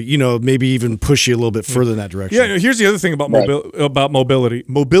to, you know, maybe even push you a little bit further in that direction. Yeah, here's the other thing about mobility.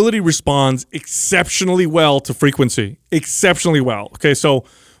 Mobility responds exceptionally well to frequency. Exceptionally well. Okay, so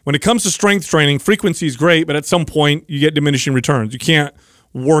when it comes to strength training, frequency is great, but at some point you get diminishing returns. You can't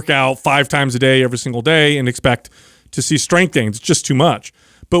work out 5 times a day every single day and expect to see strength gains. It's just too much.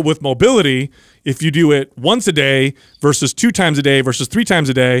 But with mobility, if you do it once a day versus 2 times a day versus 3 times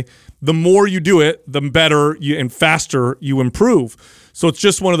a day, the more you do it, the better and faster you improve. So it's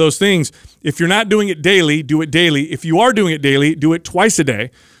just one of those things. If you're not doing it daily, do it daily. If you are doing it daily, do it twice a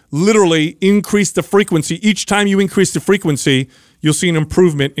day. Literally increase the frequency. Each time you increase the frequency, you'll see an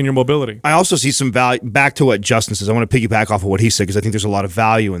improvement in your mobility. I also see some value, back to what Justin says. I want to piggyback off of what he said because I think there's a lot of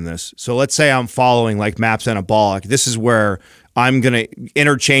value in this. So let's say I'm following like MAPS Anabolic. This is where I'm going to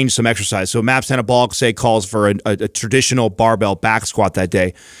interchange some exercise. So MAPS Anabolic, say, calls for a traditional barbell back squat that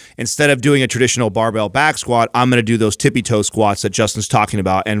day. Instead of doing a traditional barbell back squat, I'm going to do those tippy toe squats that Justin's talking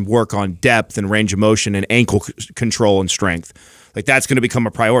about and work on depth and range of motion and ankle control and strength. Like that's going to become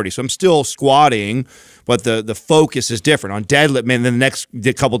a priority. So I'm still squatting, but the focus is different on deadlift. Man, then the next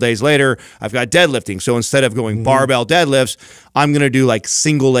couple days later, I've got deadlifting. So instead of going barbell deadlifts, I'm going to do like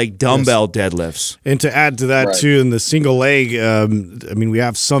single leg dumbbell deadlifts. And to add to that too, in the single leg, I mean, we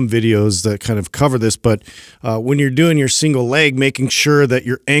have some videos that kind of cover this, but when you're doing your single leg, making sure that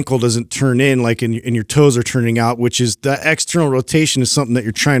your ankle doesn't turn in, like and your toes are turning out, which is that external rotation is something that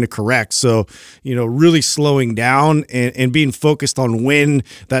you're trying to correct. So, you know, really slowing down and being focused on when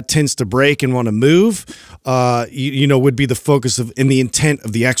that tends to break and want to move, you know, would be the focus of in the intent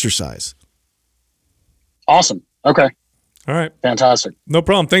of the exercise. Awesome. Okay. All right. Fantastic. No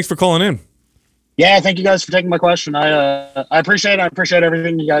problem. Thanks for calling in. Yeah, thank you guys for taking my question. I appreciate it. I appreciate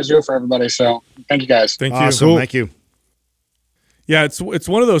everything you guys do for everybody. So thank you guys. Thank you. Awesome. Cool. Thank you. Yeah, it's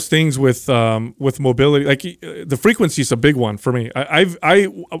one of those things with mobility. Like the frequency is a big one for me.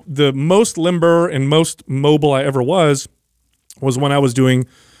 The most limber and most mobile I ever was when I was doing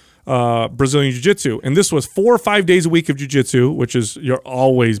Brazilian Jiu-Jitsu. And this was 4 or 5 days a week of Jiu-Jitsu, which is you're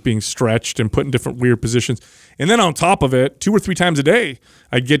always being stretched and put in different weird positions. And then on top of it, 2 or 3 times a day,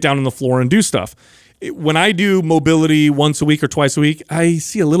 I'd get down on the floor and do stuff. When I do mobility once a week or twice a week, I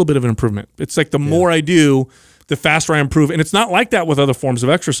see a little bit of an improvement. It's like the more I do, the faster I improve. And it's not like that with other forms of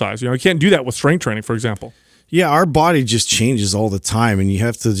exercise. You know, you can't do that with strength training, for example. Yeah, our body just changes all the time, and you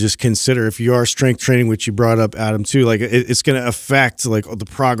have to just consider if you are strength training, which you brought up, Adam, too. Like it's going to affect like the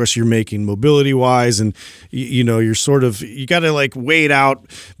progress you're making mobility wise, and you know you're sort of you got to like weigh it out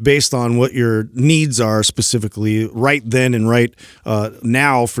based on what your needs are specifically right then and right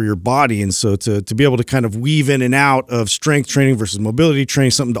now for your body, and so to be able to kind of weave in and out of strength training versus mobility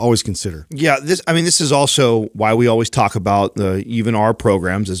training, something to always consider. Yeah, this is also why we always talk about even our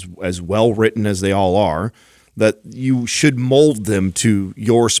programs as well written as they all are, that you should mold them to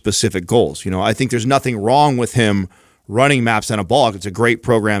your specific goals. You know, I think there's nothing wrong with him running MAPS Anabolic. It's a great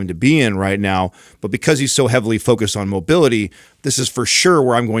program to be in right now, but because he's so heavily focused on mobility, this is for sure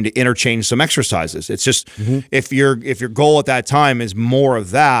where I'm going to interchange some exercises. It's just if your goal at that time is more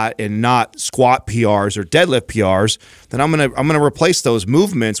of that and not squat PRs or deadlift PRs, then I'm gonna replace those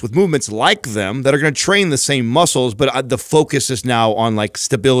movements with movements like them that are going to train the same muscles, but the focus is now on like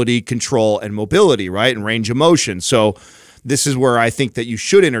stability, control, and mobility, right, and range of motion. So this is where I think that you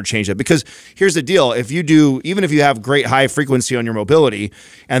should interchange that, because here's the deal. If you do, even if you have great high frequency on your mobility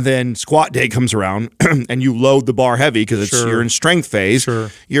and then squat day comes around and you load the bar heavy because you're in strength phase,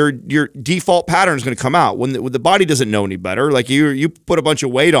 your default pattern is going to come out. When the body doesn't know any better, like you put a bunch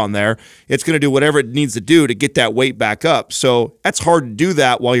of weight on there, it's going to do whatever it needs to do to get that weight back up. So that's hard to do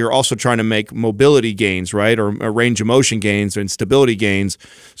that while you're also trying to make mobility gains, right, or range of motion gains and stability gains.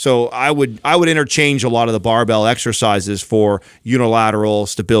 So I would interchange a lot of the barbell exercises for unilateral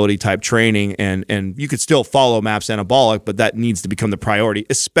stability type training, and you could still follow MAPS Anabolic, but that needs to become the priority,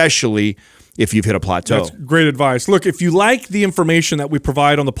 especially if you've hit a plateau. That's great advice. Look, if you like the information that we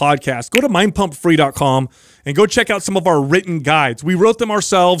provide on the podcast, go to mindpumpfree.com and go check out some of our written guides. We wrote them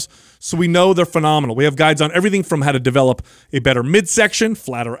ourselves, so we know they're phenomenal. We have guides on everything from how to develop a better midsection,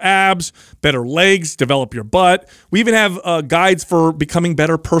 flatter abs, better legs, develop your butt. We even have guides for becoming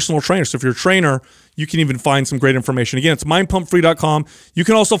better personal trainers. So if you're a trainer, you can even find some great information. Again, it's mindpumpfree.com. You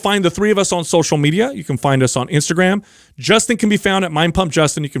can also find the 3 of us on social media. You can find us on Instagram. Justin can be found at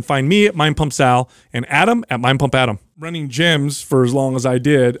mindpumpjustin. You can find me at mindpumpsal and Adam at mindpumpadam. running gyms for as long as I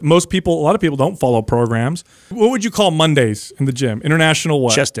did, a lot of people don't follow programs. What would you call Mondays in the gym? International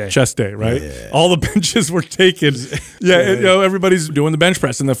what? Chest day. Chest day, right? Yeah. All the benches were taken. Everybody's doing the bench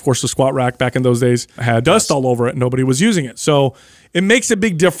press. And of course, the squat rack back in those days had dust all over it. Nobody was using it. So it makes a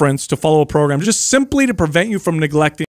big difference to follow a program just simply to prevent you from neglecting